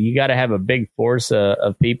 where you got to have a big force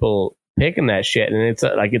of people picking that shit, and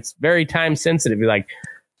it's very time sensitive. You're like,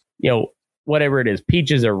 you know, whatever it is,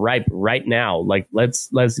 peaches are ripe right now. Like let's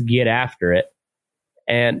get after it.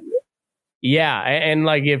 And and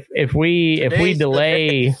like if we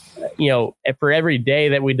delay, you know, for every day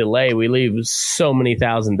that we delay, we leave so many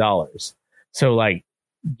 $1,000s. So like,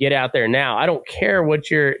 get out there now. I don't care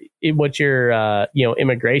what your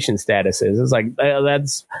immigration status is. It's like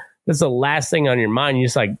that's the last thing on your mind. You're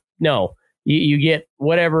just like, no. You get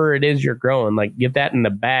whatever it is you're growing, like get that in the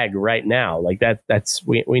bag right now. Like that's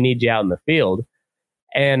we need you out in the field.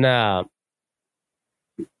 And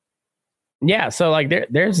so like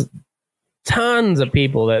there's tons of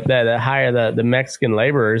people that hire the Mexican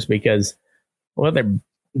laborers because, well,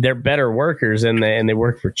 they're better workers and they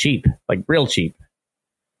work for cheap, like real cheap.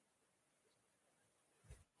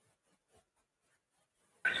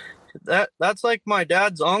 That's like my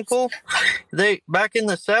dad's uncle. They back in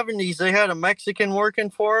the 70s, they had a Mexican working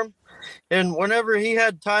for him, and whenever he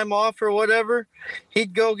had time off or whatever,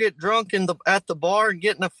 he'd go get drunk at the bar and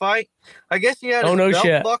get in a fight. I guess he had his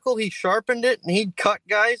belt buckle. He sharpened it and he'd cut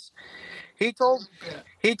guys. He told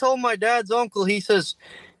my dad's uncle, he says,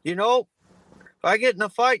 you know, if I get in a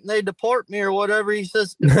fight and they deport me or whatever, he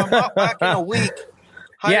says, if I'm not back in a week,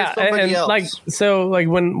 hire somebody else. Like, so like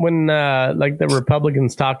when like the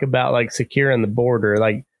Republicans talk about like securing the border,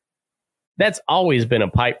 like that's always been a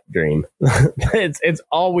pipe dream. It's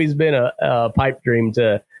always been a pipe dream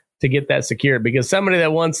to get that secured, because somebody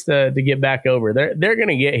that wants to get back over, they're going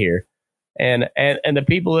to get here. And the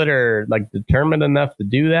people that are like determined enough to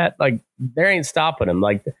do that, like, there ain't stopping them.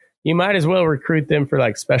 Like, you might as well recruit them for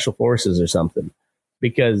like special forces or something,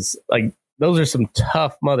 because like those are some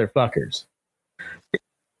tough motherfuckers.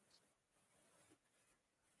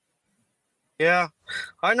 Yeah,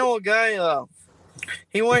 I know a guy.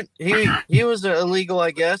 He was illegal,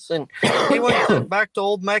 I guess, and he went back to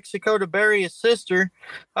old Mexico to bury his sister.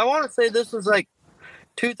 I want to say this was like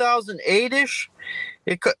 2008-ish.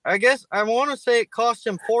 I guess I want to say it cost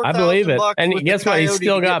him $4,000. I believe it. And guess what? He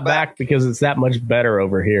still got back because it's that much better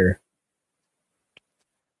over here.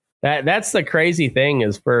 That's the crazy thing,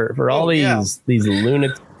 is for all these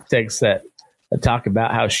lunatics that talk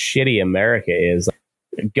about how shitty America is.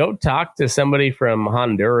 Go talk to somebody from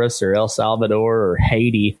Honduras or El Salvador or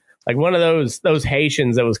Haiti, like one of those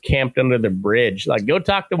Haitians that was camped under the bridge. Like, go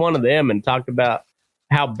talk to one of them and talk about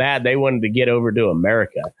how bad they wanted to get over to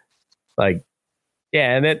America. Like,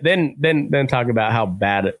 yeah, and then talk about how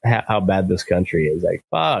bad this country is. Like,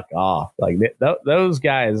 fuck off. Like, those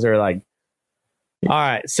guys are like, all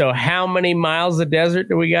right, so how many miles of desert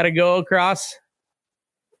do we got to go across?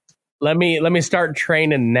 Let me start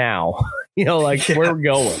training now. You know, like, where we're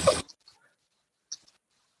going.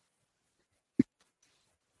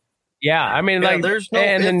 Yeah, I mean, like, there's no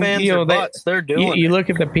ifs, ands, or buts. They're doing. You look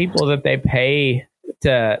at the people that they pay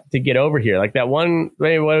to get over here. Like that one,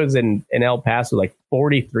 what was in El Paso, like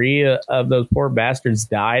 43 of those poor bastards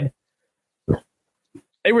died.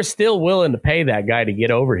 They were still willing to pay that guy to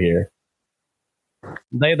get over here.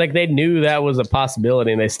 They knew that was a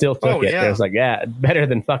possibility, and they still took it. Yeah. It was like, yeah, better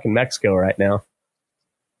than fucking Mexico right now.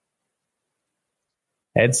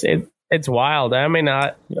 It's wild. I mean,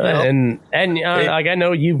 like, I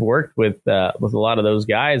know you've worked with a lot of those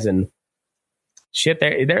guys, and shit,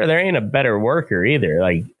 there ain't a better worker either.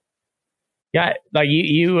 Like, yeah, like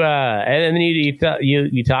you and then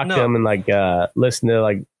you talk to them and like listen to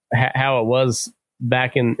like how it was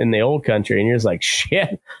back in the old country, and you're just like,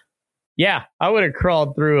 shit. Yeah, I would have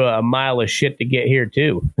crawled through a mile of shit to get here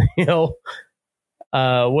too. You know,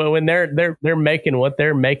 when they're making what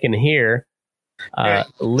they're making here,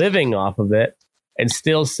 living off of it, and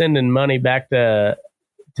still sending money back to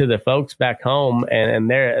the folks back home, and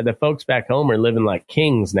the folks back home are living like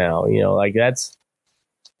kings now. You know, like that's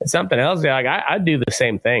something else. Like I do the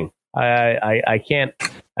same thing. I can't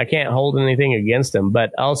hold anything against them,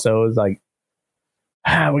 but also it's like,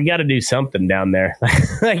 we got to do something down there.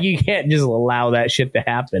 Like, you can't just allow that shit to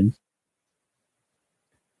happen.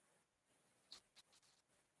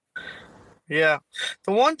 Yeah.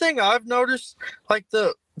 The one thing I've noticed, like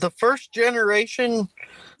the first generation,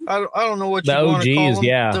 I don't know what you want to call them.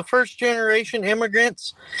 Yeah. The first generation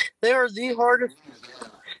immigrants, they are the hardest.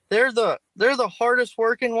 They're the hardest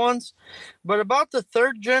working ones. But about the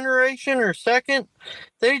third generation or second,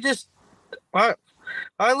 they just, I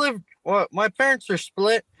lived, my parents are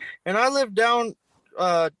split, and I live down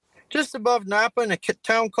just above Napa in a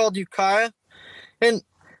town called Ukiah, and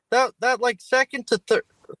that like second to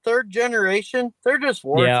third generation, they're just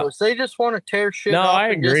worthless. Yeah. They just want to tear shit up. I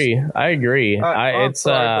agree. It's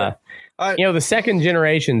the second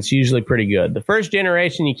generation's usually pretty good. The first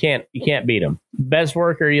generation, you can't beat them. Best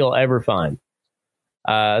worker you'll ever find.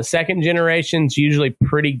 Second generation's usually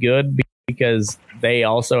pretty good because they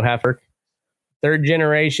also have work. Third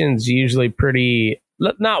generation's usually pretty,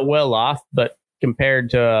 not well off, but compared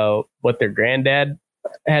to what their granddad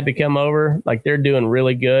had to come over, like they're doing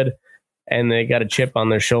really good, and they got a chip on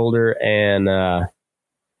their shoulder, and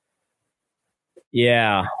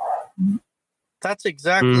yeah. That's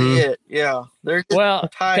exactly it. Yeah. They're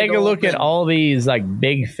take a look at all these like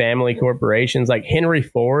big family corporations. Like Henry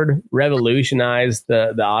Ford revolutionized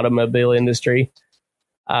the automobile industry.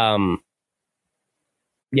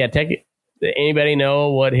 Anybody know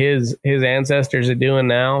what his ancestors are doing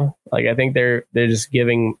now? Like, I think they're just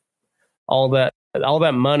giving all that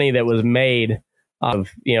money that was made of,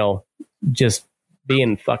 you know, just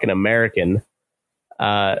being fucking American,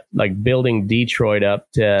 like building Detroit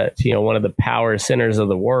up to you know, one of the power centers of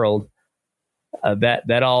the world.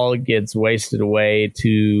 That all gets wasted away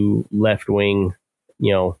to left wing,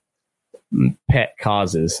 you know, pet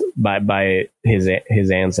causes by his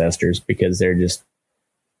ancestors, because they're just.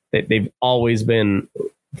 They've always been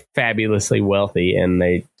fabulously wealthy, and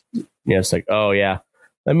they, you know, it's like, oh yeah,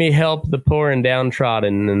 let me help the poor and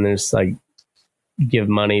downtrodden, and there's like give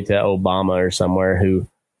money to Obama or somewhere who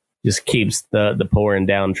just keeps the poor and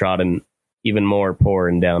downtrodden even more poor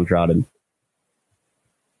and downtrodden.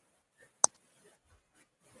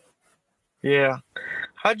 Yeah.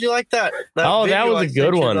 How'd you like that? Oh, that video was I a good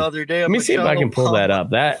sent you one. the other day Let of me see if I Michelle can pull that Obama?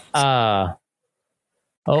 up.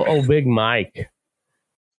 That Big Mike,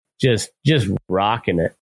 just rocking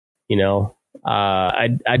it. You know,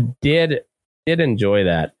 I did enjoy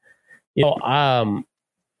that. You know,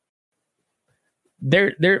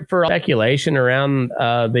 there for speculation around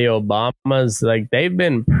the Obamas, like they've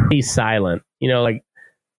been pretty silent. You know, like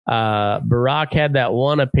Barack had that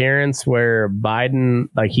one appearance where Biden,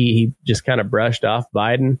 like he just kind of brushed off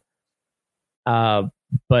Biden.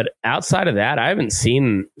 But outside of that, I haven't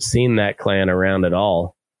seen that clan around at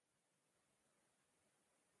all.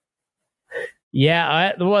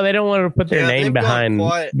 Yeah, well, they don't want to put their name behind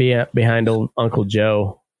old Uncle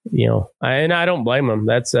Joe. You know, and I don't blame them.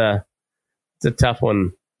 It's a tough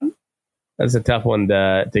one. That's a tough one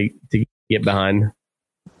to get behind.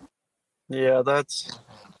 Yeah, that's.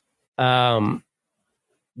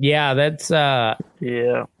 Yeah, that's.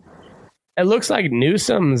 Yeah. It looks like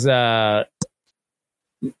Newsom's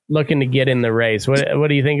looking to get in the race. What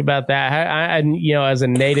do you think about that? I you know, as a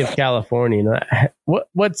native Californian,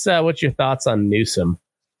 what's your thoughts on Newsom?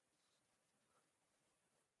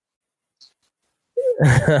 We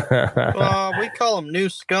call him new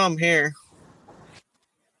scum here.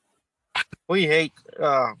 We hate.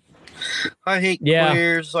 I hate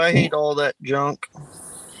queers. I hate all that junk.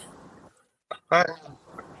 I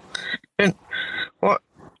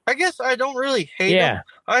guess I don't really hate them.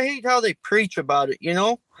 I hate how they preach about it. You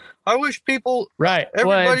know, I wish people,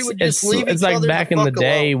 everybody would just leave each other. It's like back in the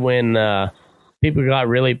day when people got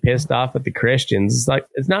really pissed off at the Christians. It's like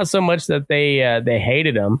it's not so much that they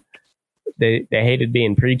hated them; they hated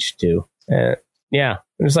being preached to.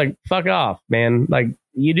 It's like fuck off, man. Like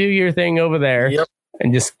you do your thing over there,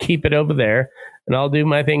 and just keep it over there, and I'll do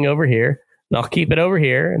my thing over here, and I'll keep it over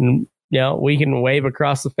here, and you know, we can wave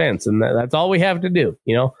across the fence, and that's all we have to do.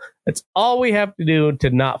 You know, that's all we have to do to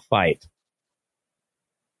not fight.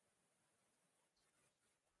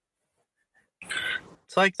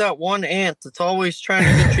 It's like that one aunt that's always trying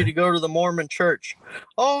to get you to go to the Mormon church.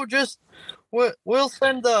 Oh, just we'll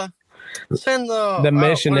send the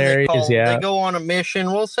missionaries. They go on a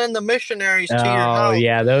mission. We'll send the missionaries to your house. Oh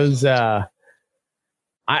yeah, those.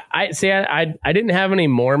 I see. I didn't have any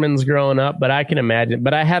Mormons growing up, but I can imagine.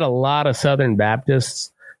 But I had a lot of Southern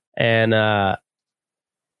Baptists, and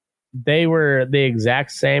they were the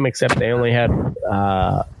exact same, except they only had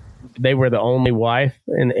they were the only wife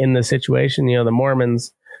in the situation. You know, the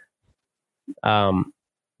Mormons,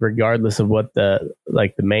 regardless of what the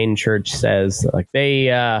main church says, like they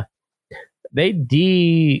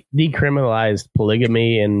decriminalized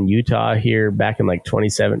polygamy in Utah here back in like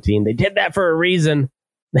 2017. They did that for a reason.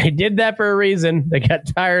 They got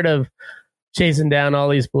tired of chasing down all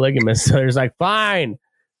these polygamists. So there's like, fine,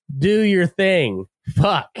 do your thing.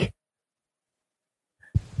 Fuck.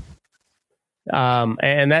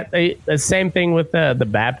 And the same thing with the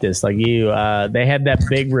Baptists. Like they had that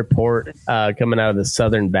big report coming out of the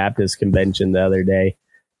Southern Baptist Convention the other day.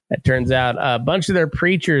 It turns out a bunch of their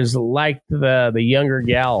preachers liked the younger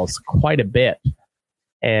gals quite a bit.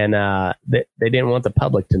 And they didn't want the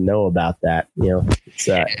public to know about that. You know, it's,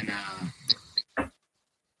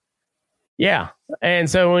 yeah. And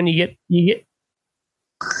so when you get,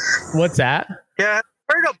 what's that? Yeah,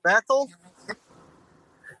 heard of Bethel?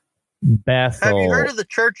 Bethel. Have you heard of the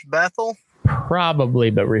church Bethel?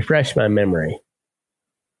 Probably, but refresh my memory.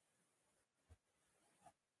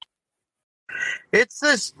 It's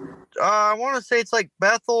this. I want to say it's like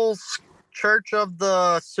Bethel's Church of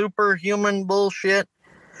the Superhuman bullshit.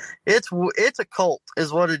 It's a cult,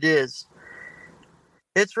 is what it is.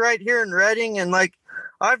 It's right here in Redding, and like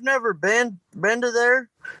I've never been to there,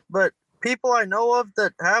 but people I know of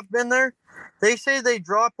that have been there, they say they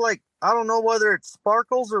drop like, I don't know whether it's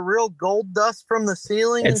sparkles or real gold dust from the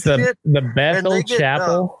ceiling. It's and shit. The Bethel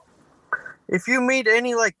Chapel. If you meet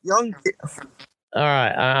any like young kids. All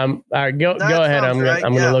right. All right. Go ahead. I'm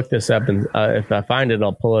gonna look this up, and if I find it,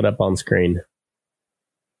 I'll pull it up on screen.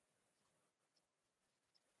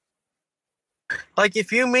 Like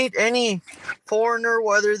if you meet any foreigner,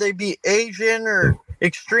 whether they be Asian or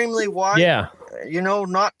extremely white, you know,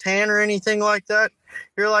 not tan or anything like that,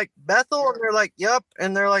 you're like, Bethel, and they're like, yep,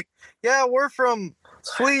 and they're like, yeah, we're from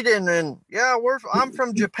Sweden, and yeah, I'm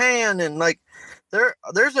from Japan, and like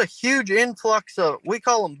there's a huge influx of, we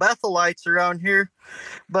call them Bethelites around here,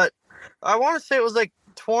 but I want to say it was like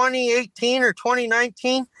 2018 or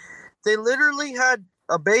 2019, they literally had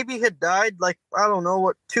a baby had died, like, I don't know,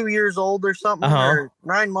 what, 2 years old or something, or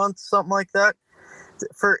 9 months, something like that.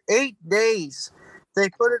 For 8 days, they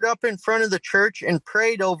put it up in front of the church and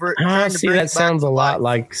prayed over it. See, that sounds a lot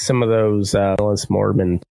like some of those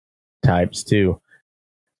Mormon types too.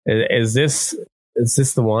 Is this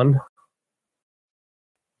the one?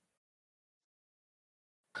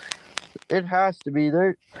 It has to be.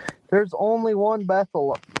 There's only one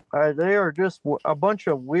Bethel. They are just a bunch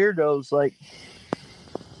of weirdos. Like,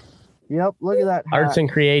 yep, look at that hat. Arts and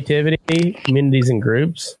creativity, communities and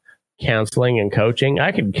groups, counseling and coaching.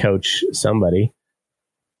 I could coach somebody.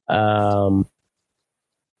 Healing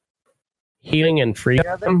and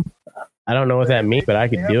freedom. I don't know what that means, but I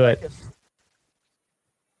could do it.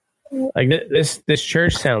 Like this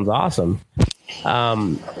church sounds awesome.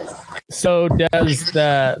 So does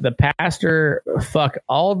the pastor fuck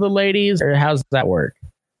all the ladies, or how's that work?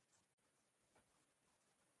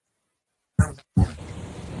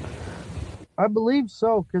 I believe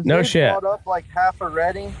so, because no they shit. brought up like half a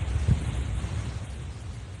Reading.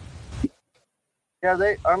 Yeah,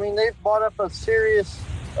 they bought up a serious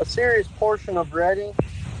portion of Reading,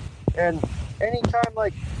 and anytime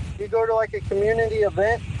like you go to like a community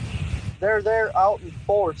event, they're there out in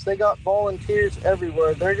force. They got volunteers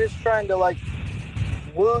everywhere. They're just trying to like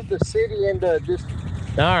woo the city into just.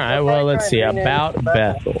 All right. Well, let's see about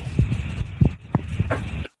Bethel.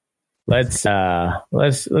 Let's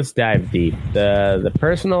dive deep. The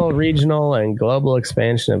personal, regional, and global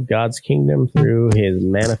expansion of God's kingdom through His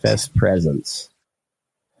manifest presence.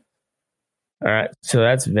 All right, so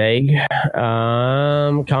that's vague.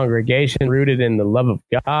 Congregation rooted in the love of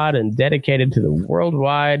God and dedicated to the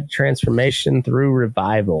worldwide transformation through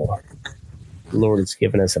revival. The Lord has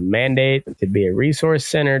given us a mandate to be a resource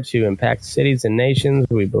center to impact cities and nations.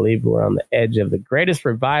 We believe we're on the edge of the greatest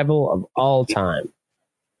revival of all time.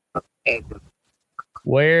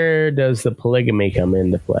 Where does the polygamy come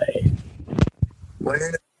into play?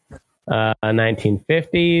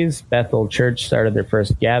 1950s, Bethel Church started their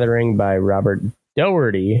first gathering by Robert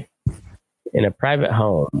Doherty in a private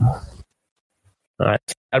home.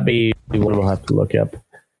 That'd be one we'll have to look up.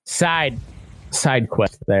 Side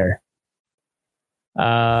quest there.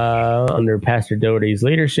 Under Pastor Doherty's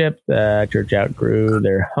leadership, the church outgrew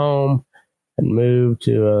their home and moved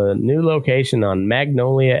to a new location on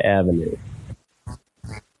Magnolia Avenue.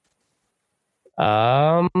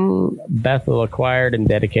 Bethel acquired and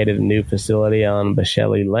dedicated a new facility on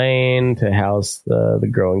Bashelli Lane to house the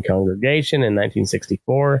growing congregation in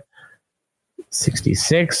 1964.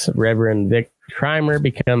 66, Reverend Vic Trimer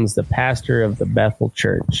becomes the pastor of the Bethel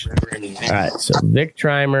Church. All right, so Vic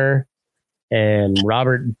Trimer and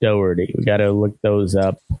Robert Doherty. We got to look those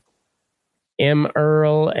up. M.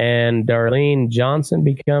 Earl and Darlene Johnson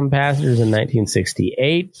become pastors in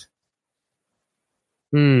 1968.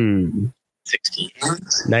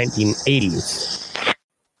 1980s.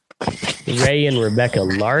 Ray and Rebecca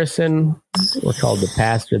Larson were called the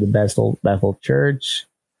pastor of the Bethel Church.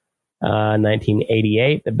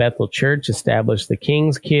 1988, the Bethel Church established the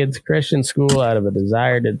King's Kids Christian School out of a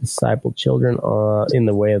desire to disciple children in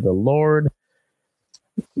the way of the Lord.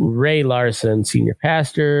 Ray Larson, senior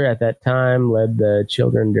pastor at that time, led the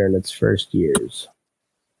children during its first years.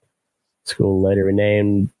 School later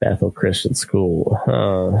renamed Bethel Christian School.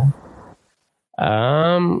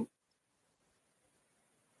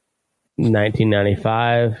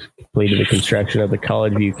 1995, completed the construction of the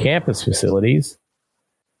College View campus facilities.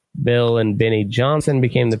 Bill and Benny Johnson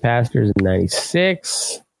became the pastors in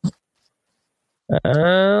 96.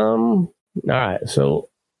 All right, so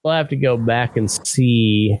we'll have to go back and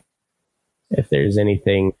see if there's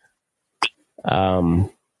anything.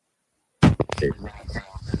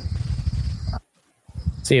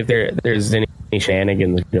 See if there's any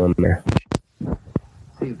shenanigans going there.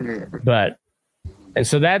 But and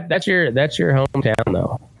so that's your hometown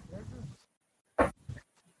though.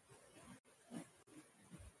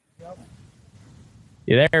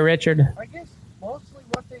 You there, Richard? I guess mostly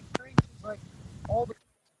what they preach is like all the.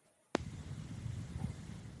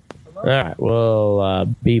 All right, we'll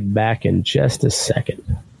be back in just a second.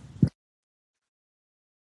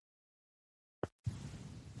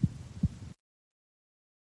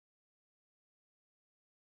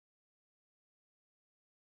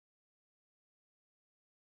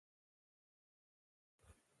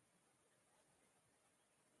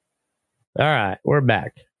 All right, we're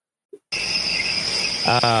back.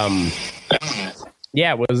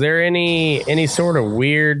 Yeah, was there any sort of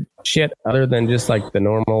weird shit other than just like the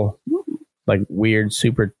normal, like weird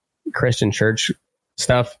super Christian church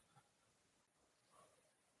stuff?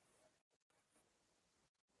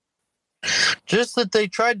 Just that they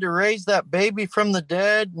tried to raise that baby from the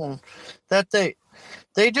dead, and that they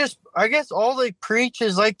just, I guess all they preach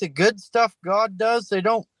is like the good stuff God does. They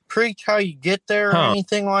don't preach how you get there or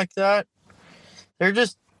anything like that. They're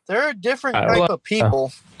a different type of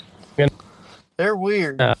people. They're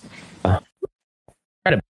weird.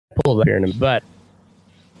 pull that here in a minute. But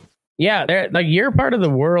yeah, they're like, you're part of the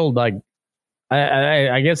world. Like,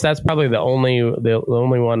 I guess that's probably the only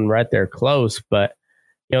one right there close. But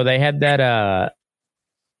you know, they had that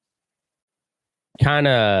kind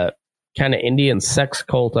of Indian sex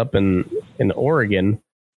cult up in Oregon,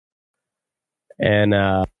 and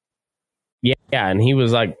yeah, and he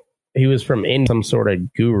was from India, some sort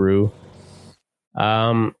of guru.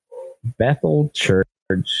 Bethel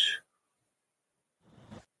Church.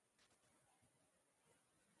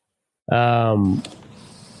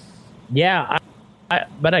 Yeah,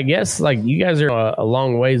 but I guess like you guys are a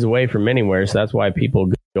long ways away from anywhere, so that's why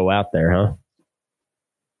people go out there, huh?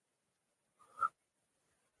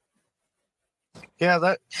 Yeah,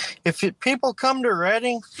 that if people come to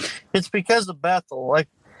Redding, it's because of Bethel. Like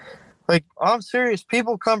I'm serious.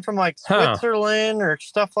 People come from like Switzerland or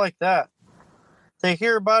stuff like that. They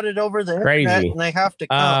hear about it over the internet and they have to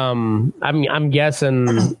come. I'm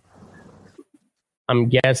guessing. I'm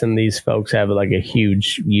guessing these folks have like a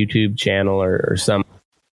huge YouTube channel or some.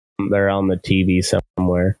 They're on the TV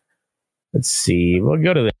somewhere. Let's see. We'll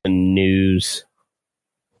go to the news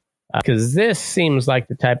because this seems like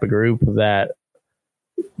the type of group that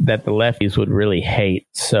the lefties would really hate.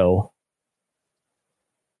 So,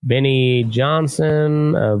 Benny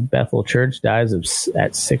Johnson of Bethel Church dies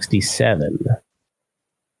at 67.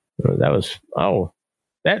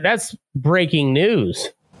 That's breaking news.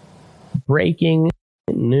 Breaking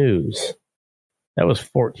news. That was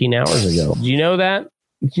 14 hours ago. Did you know that?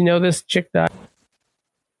 Did you know this chick died?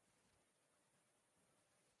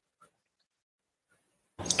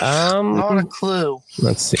 Not a clue.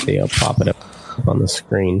 Let's see. I'll pop it up on the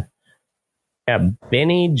screen. Yeah,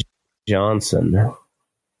 Benny Johnson.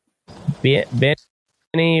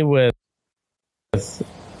 Benny with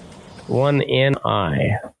one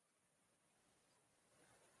N-I.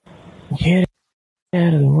 Get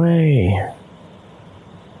out of the way.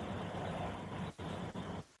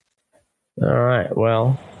 All right,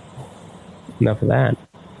 well, enough of that.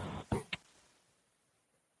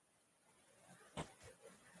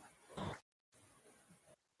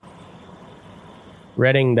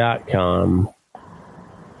 Redding.com.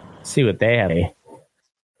 See what they have.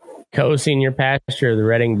 Co-senior pastor of the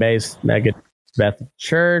Reading-based Mega Bethel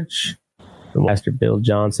Church. Pastor Bill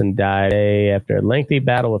Johnson died after a lengthy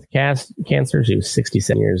battle with cancer. He was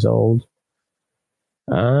 67 years old.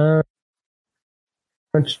 All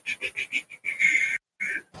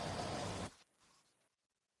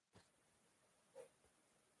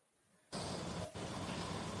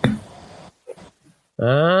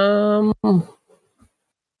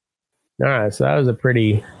right, so that was a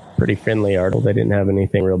pretty friendly article. They didn't have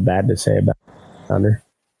anything real bad to say about her.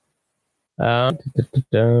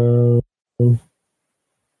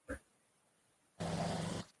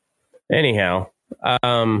 Anyhow, I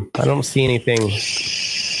don't see anything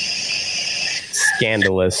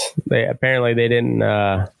scandalous. They didn't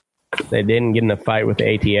get in a fight with the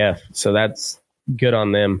ATF, so that's good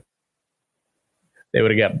on them. They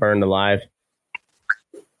would have got burned alive.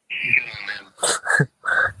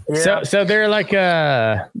 Yeah. So they're like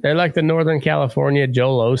the Northern California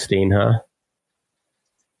Joel Osteen, huh?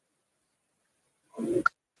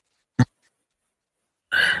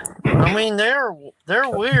 I mean, they're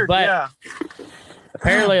weird, but yeah.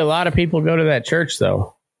 Apparently, a lot of people go to that church,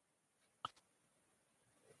 though.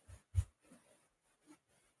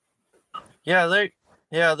 Yeah, they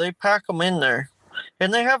pack them in there,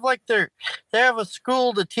 and they have they have a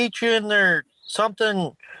school to teach you in there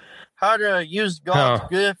something. How to use God's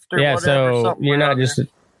gift or whatever. So you're not just a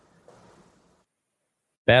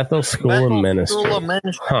Bethel School of Ministry.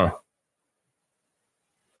 Huh.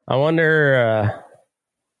 I wonder,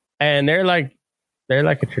 and they're like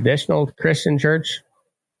a traditional Christian church.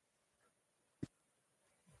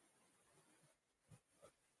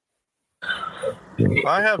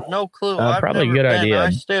 I have no clue. Probably a good idea. I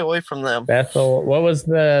stay away from them. Bethel, what was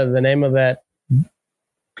the name of that?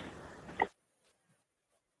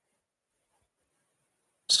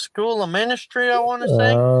 School of Ministry, I want to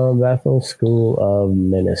say. Bethel School of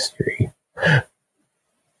Ministry.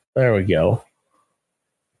 There we go.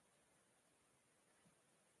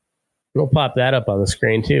 We'll pop that up on the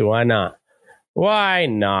screen too. Why not? Why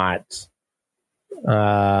not?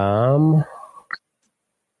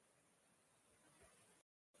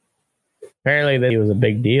 Apparently that was a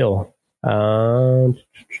big deal.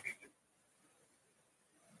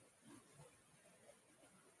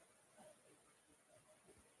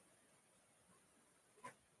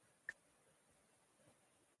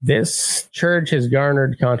 This church has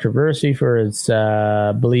garnered controversy for its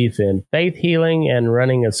belief in faith healing and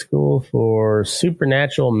running a school for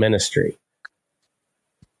supernatural ministry.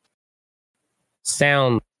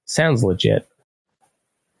 Sounds legit.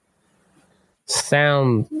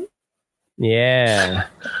 Yeah.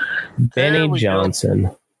 Benny Johnson.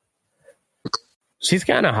 Go. She's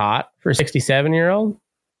kind of hot for a 67-year-old.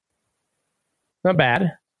 Not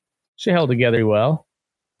bad. She held together well.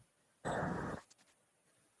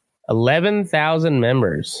 11,000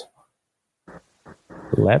 members.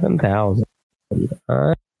 11,000.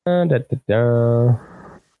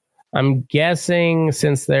 I'm guessing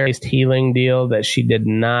since there's healing deal that she did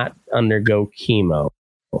not undergo chemo.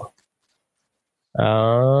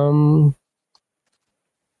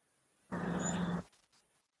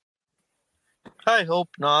 I hope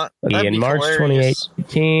not. In March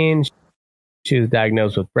 2018, she was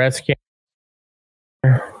diagnosed with breast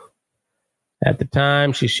cancer. At the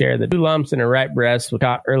time, she shared that 2 lumps in her right breast were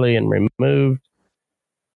caught early and removed.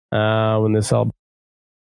 When this all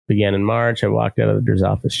began in March, I walked out of the doctor's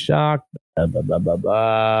office shocked.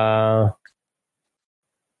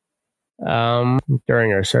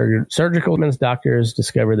 During her surgical treatments, doctors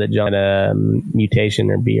discovered that John had a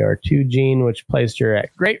mutation in her BR2 gene, which placed her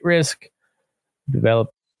at great risk of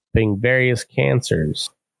developing various cancers.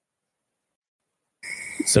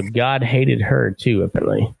 So God hated her too,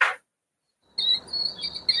 apparently.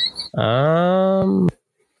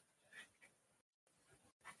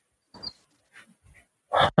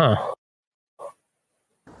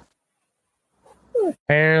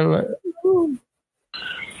 Apparently.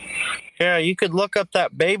 Yeah, you could look up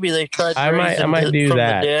that baby they tried to raise I might do from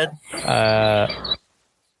that. The dead.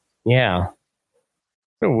 Yeah.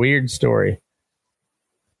 What a weird story.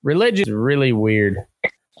 Religion is really weird.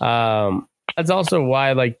 That's also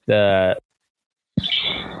why like the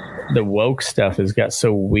woke stuff has got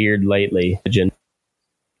so weird lately.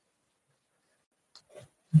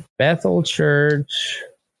 Bethel Church.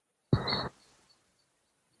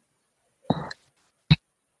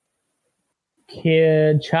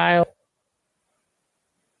 Child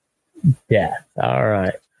death. All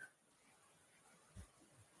right.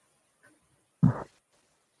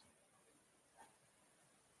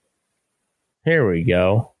 Here we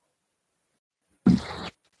go. All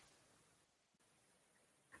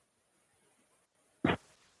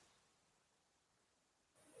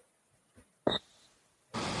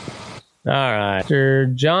right. Sir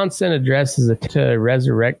Johnson addresses a to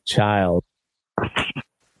resurrect child.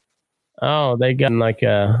 Oh, they got like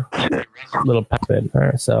a little puppet. All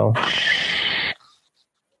right, so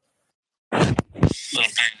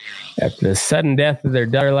after the sudden death of their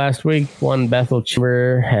daughter last week, one Bethel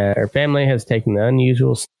chamber, her family has taken the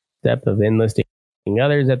unusual step of enlisting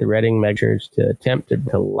others at the Reading Megachurch to attempt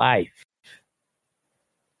to life.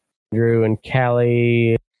 Drew and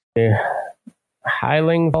Callie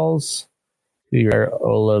Hiling Falls,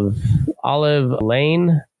 Olive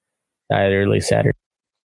Lane, died early Saturday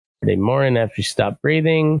morning after she stopped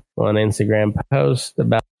breathing. One Instagram post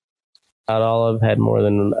about Olive had more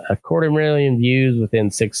than 250,000 views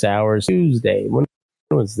within 6 hours. Tuesday. When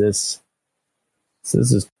was this? So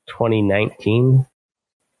this is 2019.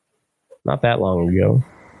 Not that long ago.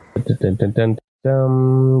 The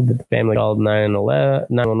family called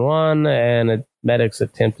 911 and medics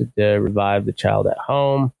attempted to revive the child at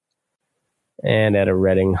home and at a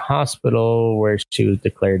Reading hospital where she was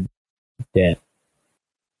declared dead.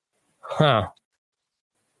 Huh.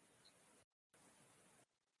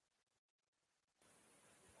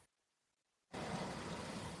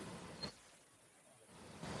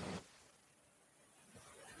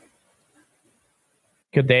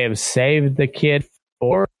 Could they have saved the kid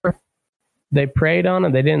before they preyed on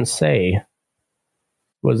it? They didn't say.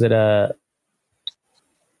 Was it an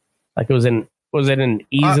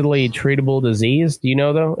easily treatable disease? Do you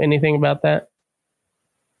know though anything about that?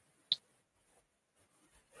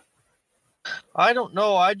 I don't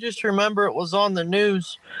know. I just remember it was on the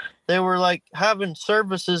news. They were like having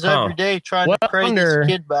services every day trying to pray this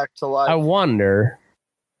kid back to life. I wonder.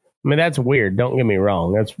 I mean, that's weird. Don't get me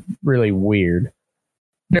wrong. That's really weird.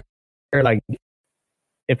 They're like,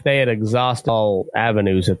 if they had exhausted all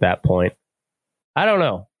avenues at that point, I don't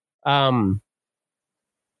know.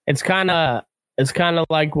 It's kind of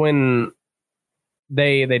like when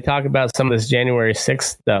they talk about some of this January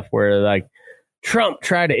 6th stuff where like Trump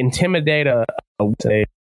tried to intimidate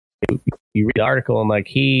you read the article and like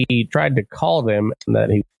he tried to call them and that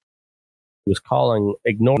he was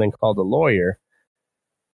ignoring and called a lawyer.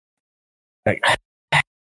 Like,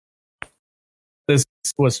 this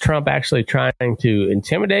was Trump actually trying to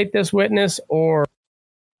intimidate this witness or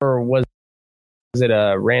was it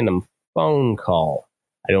a random phone call?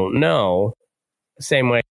 I don't know. Same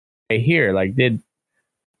way here. Like, did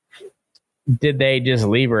they just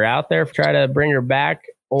leave her out there, try to bring her back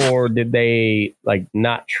or did they like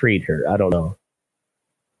not treat her? I don't know.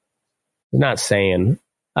 Not saying.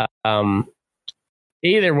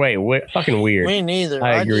 Either way, fucking weird. Me neither.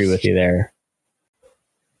 I agree with you there.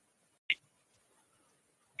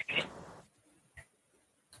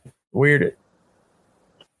 Weird.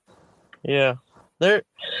 Yeah. The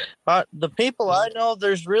people I know,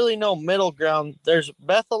 there's really no middle ground. There's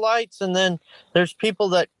Bethelites, and then there's people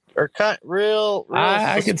that are kind of real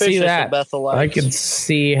I could see that. Bethelites. I could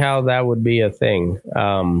see how that would be a thing.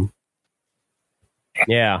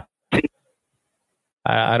 Yeah.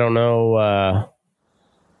 I don't know.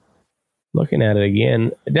 Looking at it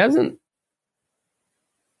again, it doesn't.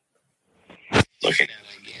 Looking at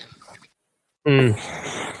it again.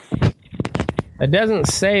 It doesn't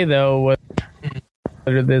say though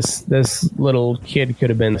whether this little kid could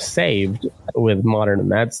have been saved with modern.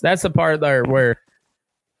 That's the part there where.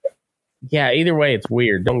 Yeah, either way, it's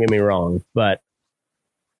weird. Don't get me wrong, but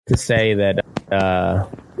to say that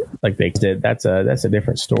like they did, that's a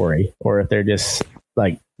different story. Or if they're just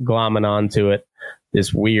like glomming onto it,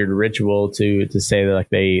 this weird ritual to say that like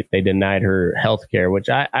they denied her health care, which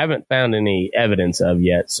I haven't found any evidence of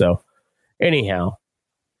yet. So anyhow,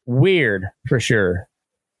 weird for sure.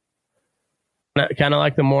 Kind of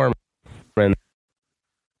like the Mormons.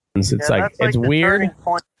 It's like it's weird.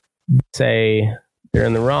 Say they're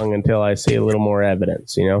in the wrong until I see a little more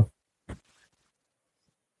evidence, you know?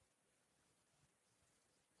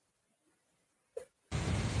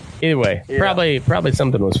 Either way, probably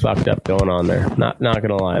something was fucked up going on there. Not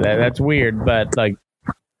gonna lie, that's weird, but like,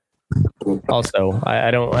 also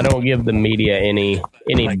I don't give the media any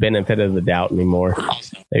benefit of the doubt anymore.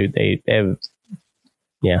 They have,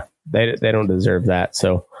 yeah, they don't deserve that.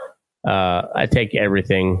 So I take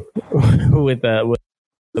everything with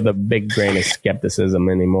a big grain of skepticism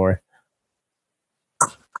anymore.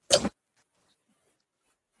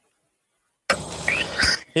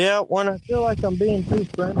 Yeah, when I feel like I'm being too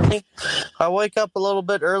friendly, I wake up a little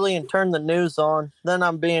bit early and turn the news on. Then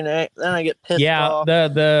I get pissed off.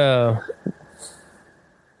 Yeah,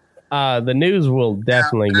 the news will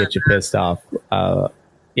definitely get you pissed off.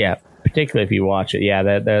 Yeah, particularly if you watch it. Yeah,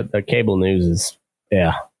 the cable news is,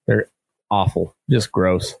 yeah, they're awful, just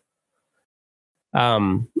gross.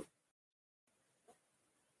 Yeah,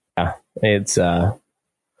 it's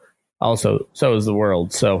also so is the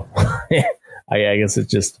world. So I guess it's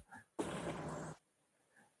just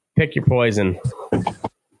pick your poison.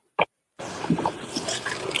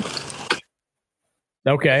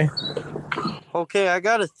 Okay, I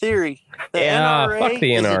got a theory. NRA fuck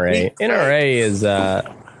the NRA. NRA is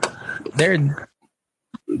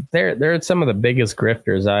they're some of the biggest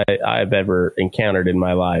grifters I've ever encountered in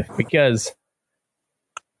my life, because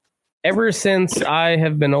ever since I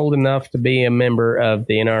have been old enough to be a member of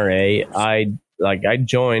the NRA, I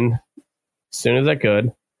joined as soon as I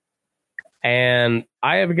could, and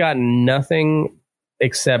I have gotten nothing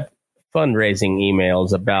except fundraising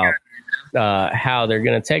emails about how they're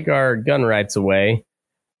going to take our gun rights away,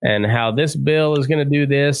 and how this bill is going to do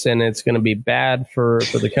this, and it's going to be bad for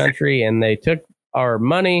the country, and they took our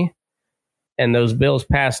money, and those bills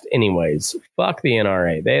passed anyways. Fuck the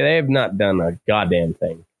NRA. They have not done a goddamn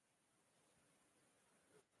thing.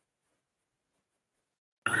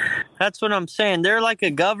 That's what I'm saying. They're like a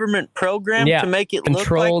government program to make it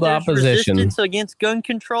controlled look like there's opposition resistance against gun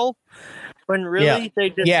control. When really they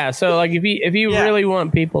just so like if you really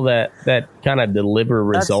want people that kind of deliver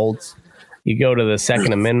results, you go to the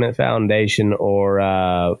Second Amendment Foundation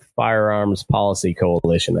or Firearms Policy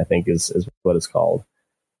Coalition, I think is what it's called.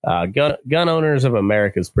 Gun Owners of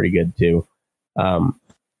America is pretty good too.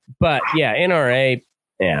 But yeah, NRA,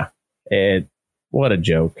 what a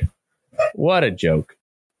joke. What a joke.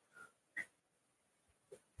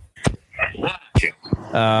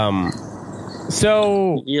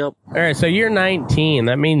 So yep. All right, so you're 19.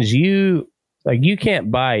 That means you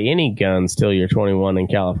can't buy any guns till you're 21 in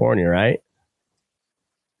California, right?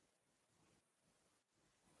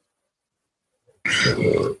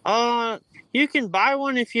 You can buy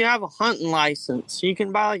one if you have a hunting license. You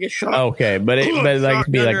can buy like a shotgun. Okay, but like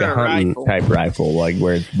to be like a hunting type rifle, like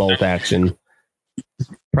where it's bolt action,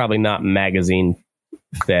 probably not magazine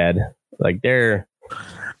fed. Like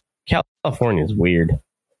California's weird.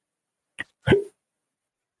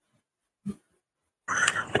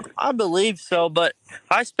 I believe so, but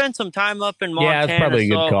I spent some time up in Montana. Yeah, it's probably a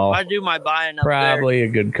good call. I do my buying up probably there.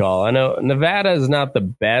 A good call. I know Nevada is not the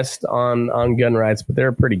best on gun rights, but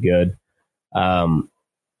they're pretty good.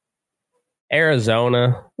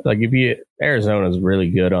 Arizona, Arizona is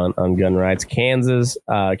really good on gun rights. Kansas is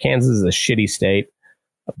a shitty state,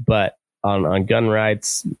 but on gun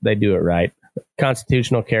rights, they do it right.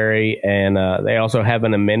 constitutional carry, and they also have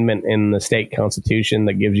an amendment in the state constitution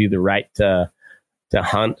that gives you the right to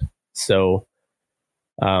hunt. So,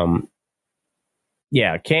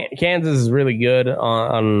 yeah, Kansas is really good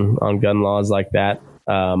on gun laws like that.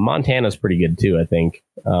 Montana's pretty good too, I think.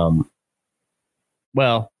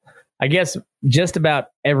 Well, I guess just about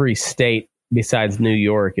every state besides New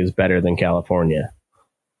York is better than California.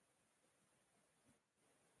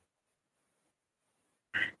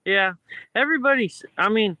 Yeah,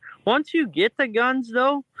 once you get the guns,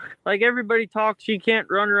 though, like everybody talks, you can't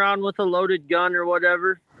run around with a loaded gun or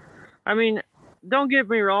whatever. I mean, don't get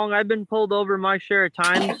me wrong, I've been pulled over my share of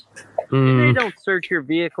times. They don't search your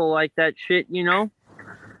vehicle like that shit, you know?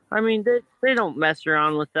 I mean, they don't mess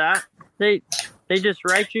around with that. They just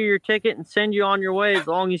write you your ticket and send you on your way as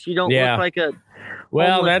long as you don't look like a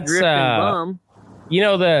that's bum. You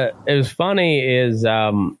know, it was funny is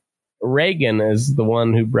Reagan is the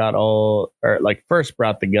one who first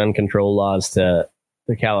brought the gun control laws to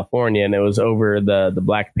California, and it was over the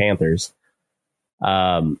Black Panthers.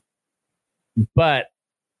 But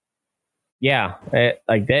yeah,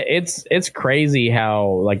 it's crazy how,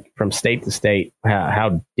 like, from state to state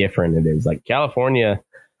how different it is. Like California,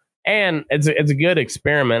 and it's a good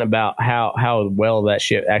experiment about how well that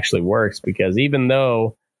shit actually works, because even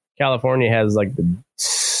though California has like the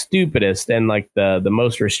stupidest and like the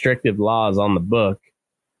most restrictive laws on the book,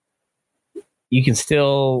 you can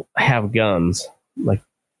still have guns. Like,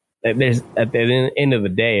 there's, at the end of the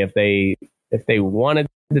day, if they wanted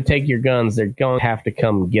to take your guns, they're going to have to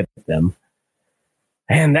come get them,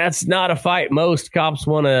 and that's not a fight most cops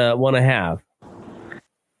want to have.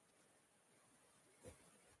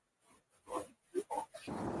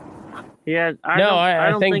 Yeah,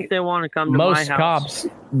 I don't think they want to come to my house. Most cops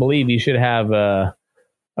believe you should have a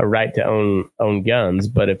right to own guns,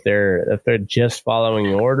 but if they're just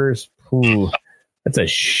following orders, that's a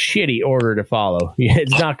shitty order to follow.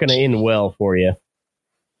 It's not going to end well for you.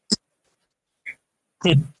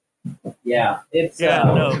 Yeah,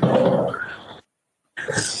 no.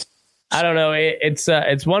 I don't know. It's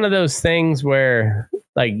one of those things where,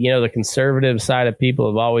 like, you know, the conservative side of people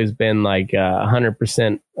have always been like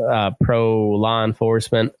 100% pro law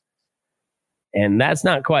enforcement, and that's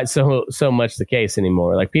not quite so much the case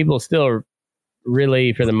anymore. Like, people still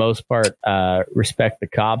really, for the most part, respect the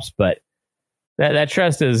cops, but that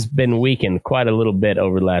trust has been weakened quite a little bit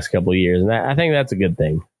over the last couple of years, and I think that's a good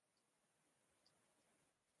thing.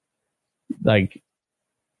 Like,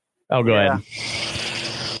 go ahead.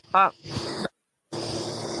 I'm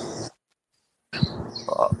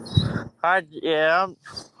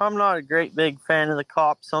not a great big fan of the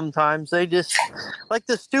cops sometimes. They just, like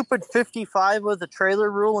the stupid 55 with the trailer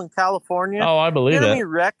rule in California. Oh, I believe it. You know how many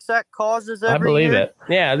wrecks that causes every year? I believe it.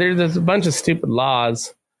 Yeah, there's a bunch of stupid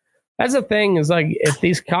laws. That's the thing, is like, if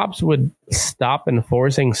these cops would stop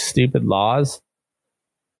enforcing stupid laws,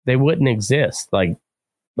 they wouldn't exist. Like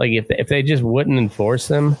if they just wouldn't enforce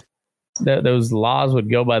them, those laws would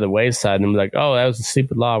go by the wayside and be like, oh, that was a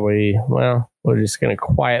stupid law. We're just going to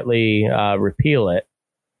quietly repeal it.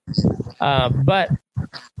 But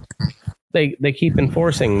they keep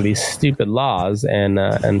enforcing these stupid laws,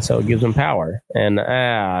 and so it gives them power. And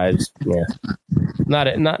not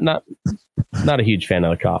a huge fan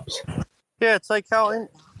of the cops. Yeah, it's like how.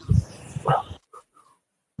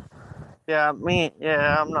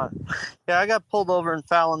 I'm not. Yeah, I got pulled over in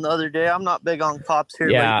Fallon the other day. I'm not big on cops here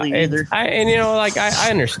lately either. I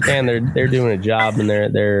understand they're doing a job, and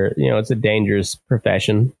they're it's a dangerous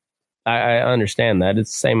profession. I understand that.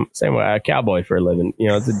 It's the same way, a cowboy for a living.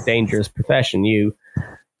 It's a dangerous profession. You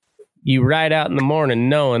ride out in the morning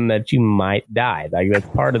knowing that you might die. Like, that's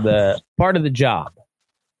part of the job.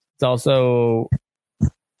 It's also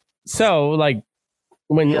so, like,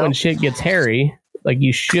 when shit gets hairy, like,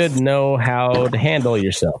 you should know how to handle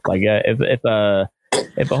yourself. Like, if a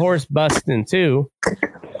horse busts in two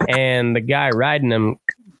and the guy riding him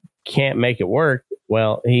can't make it work,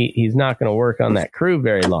 well, he's not going to work on that crew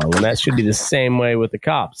very long. And that should be the same way with the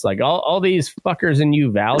cops. Like, all these fuckers in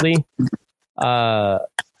Uvalde that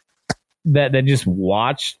just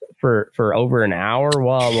watched for over an hour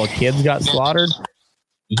while kids got slaughtered.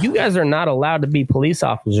 You guys are not allowed to be police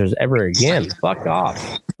officers ever again. Fuck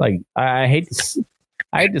off. Like, I hate to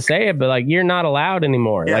say it, but, like, you're not allowed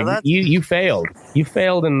anymore. Yeah, like, you failed. You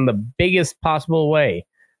failed in the biggest possible way.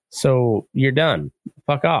 So you're done.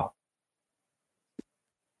 Fuck off.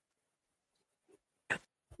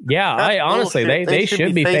 Yeah, I honestly, they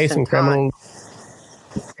should be facing criminal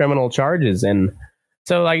charges. And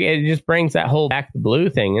so, like, it just brings that whole back the blue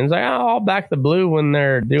thing. And it's like, I'll back the blue when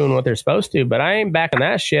they're doing what they're supposed to, but I ain't backing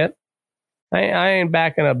that shit. I ain't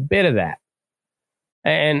backing a bit of that.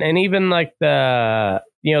 And even like the,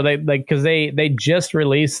 they because they just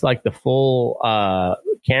released like the full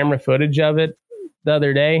camera footage of it the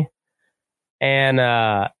other day, and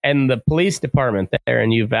the police department there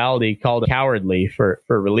in Uvalde called it cowardly for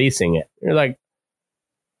releasing it. You're like,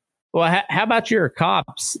 well, how about your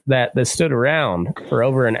cops that stood around for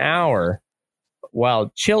over an hour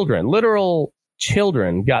while literal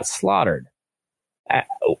children got slaughtered?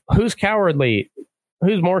 Who's cowardly?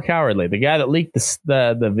 Who's more cowardly? The guy that leaked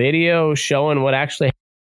the video showing what actually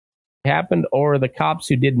happened, or the cops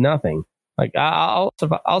who did nothing? Like, I'll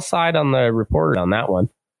side on the reporter on that one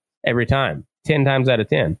every time, 10 times out of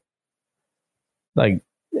 10. Like,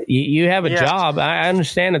 you have a job. I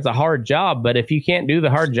understand it's a hard job, but if you can't do the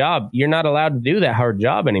hard job, you're not allowed to do that hard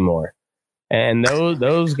job anymore. And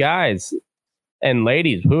those guys and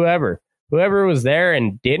ladies, whoever was there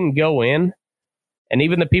and didn't go in, and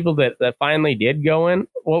even the people that finally did go in,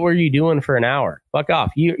 what were you doing for an hour? Fuck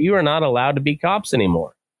off. You are not allowed to be cops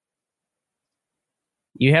anymore.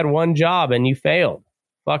 You had one job and you failed.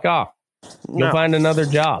 Fuck off. Go find another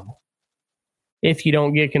job if you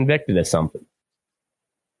don't get convicted of something.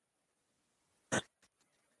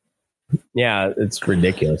 Yeah, it's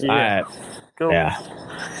ridiculous. Yeah.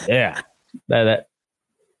 That.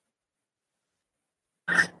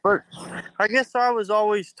 But I guess I was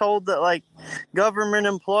always told that like government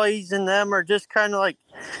employees and them are just kind of like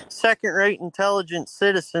second-rate intelligent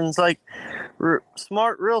citizens. Like real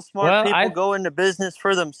smart people go into business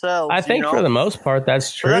for themselves. I think for the most part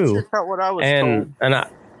that's true. But that's just not what I was told. And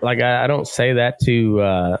I don't say that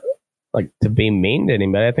to to be mean to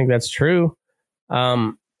anybody. I think that's true.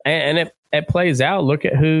 And it plays out. Look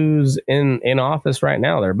at who's in office right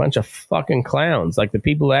now. They're a bunch of fucking clowns. Like the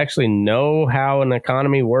people who actually know how an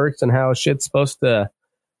economy works and how shit's supposed to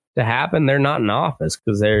happen, they're not in office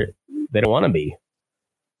because they don't want to be.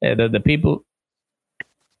 The people.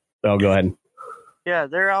 Oh, go ahead. Yeah,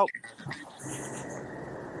 they're out.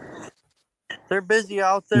 They're busy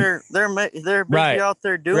out there. They're busy out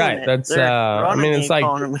there doing it. That's it's like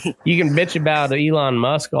economy. You can bitch about Elon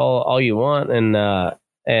Musk all you want,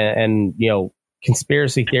 and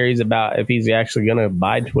conspiracy theories about if he's actually going to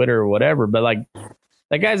buy Twitter or whatever, but like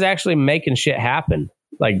that guy's actually making shit happen.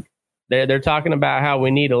 Like they're talking about how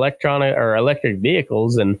we need electric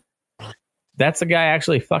vehicles, and that's the guy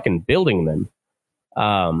actually fucking building them.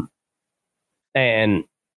 And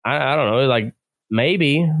I don't know, like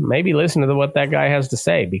maybe listen to what that guy has to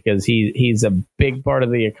say, because he's a big part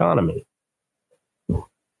of the economy.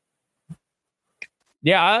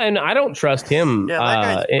 Yeah, and I don't trust him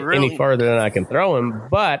any farther than I can throw him,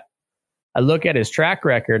 but I look at his track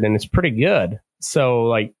record and it's pretty good. So,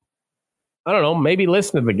 like, I don't know, maybe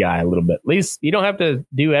listen to the guy a little bit. At least you don't have to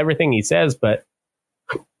do everything he says, but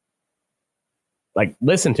like,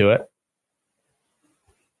 listen to it.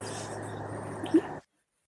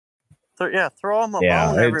 Throw him a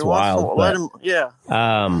bone every once in a while. Let him,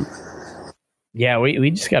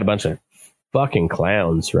 we just got a bunch of fucking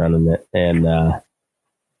clowns running it, and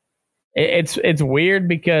it's weird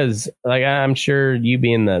because, like, I'm sure you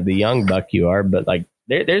being the young buck you are, but like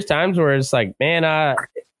there's times where it's like, man,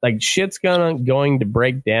 like shit's going to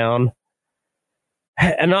break down,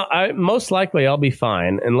 and I most likely I'll be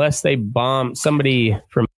fine unless somebody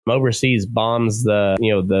from overseas bombs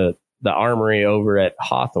the armory over at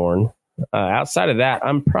Hawthorne. Outside of that,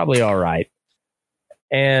 I'm probably all right.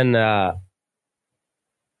 And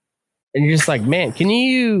you're just like, man, can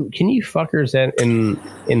you fuckers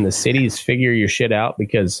in the cities figure your shit out?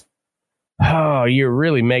 Because you're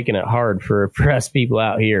really making it hard for us people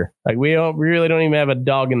out here. Like we really don't even have a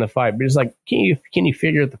dog in the fight. But it's like, can you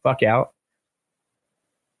figure it the fuck out?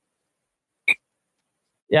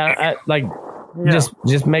 Yeah,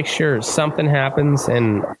 just make sure something happens,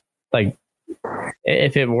 and like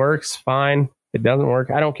if it works, fine. If it doesn't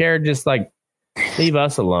work, I don't care. Just like leave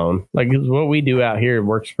us alone. Like what we do out here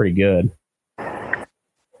works pretty good.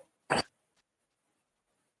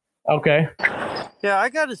 Okay. Yeah, I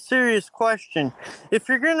got a serious question. If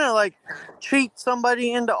you're gonna like cheat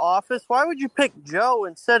somebody into office, why would you pick Joe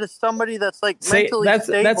instead of somebody that's like mentally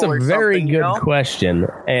stable? That's a very good question.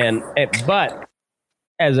 But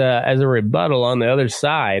as a rebuttal on the other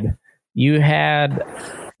side, you had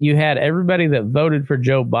everybody that voted for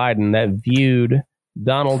Joe Biden that viewed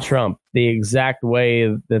Donald Trump the exact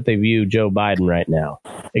way that they view Joe Biden right now,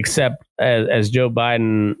 except as Joe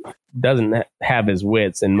Biden doesn't have his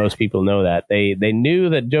wits, and most people know that. They knew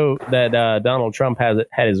that Donald Trump had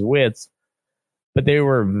his wits, but they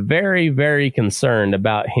were very, very concerned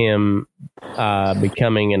about him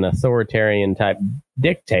becoming an authoritarian type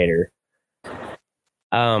dictator.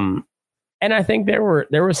 And I think there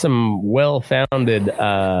were some well-founded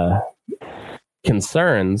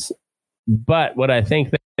concerns, but what I think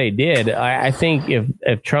that they did, I think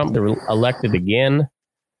if Trump were elected again,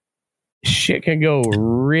 shit could go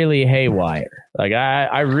really haywire. Like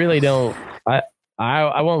I really don't. I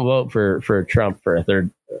won't vote for Trump for a third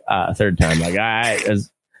time. Like I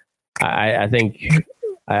think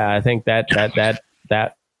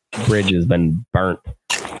that bridge has been burnt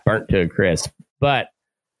to a crisp. But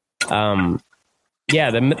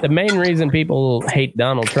yeah, the main reason people hate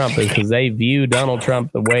Donald Trump is because they view Donald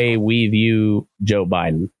Trump the way we view Joe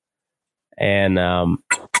Biden, and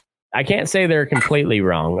I can't say they're completely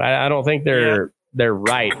wrong. I don't think they're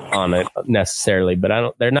right on it necessarily,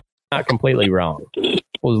 but they're not completely wrong. He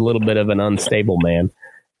was a little bit of an unstable man.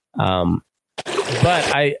 But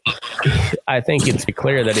I think it's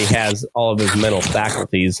clear that he has all of his mental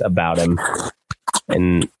faculties about him,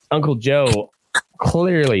 and Uncle Joe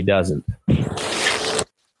clearly doesn't.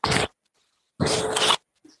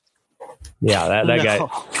 Yeah, that guy.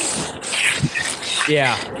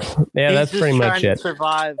 Yeah, that's pretty much it.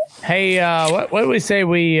 Survive. Hey, what do we say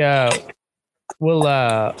we'll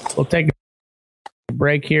take a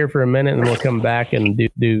break here for a minute, and we'll come back and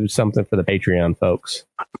do something for the Patreon folks.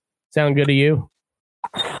 Sound good to you?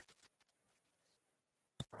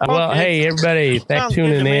 Well, hey, everybody, thanks for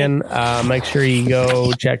tuning in. Make sure you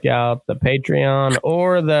go check out the Patreon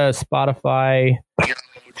or the Spotify,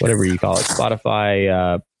 whatever you call it,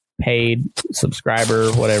 Spotify paid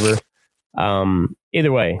subscriber, whatever.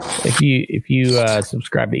 Either way, if you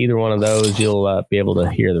subscribe to either one of those, you'll be able to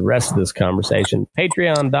hear the rest of this conversation.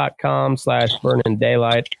 Patreon.com/Burning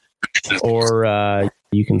Daylight, or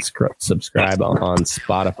you can subscribe on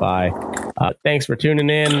Spotify. Thanks for tuning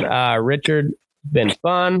in, Richard. Been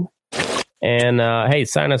fun. And hey,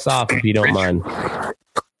 sign us off if you don't mind.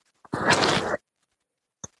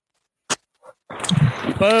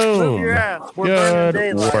 Boom.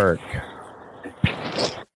 Good work.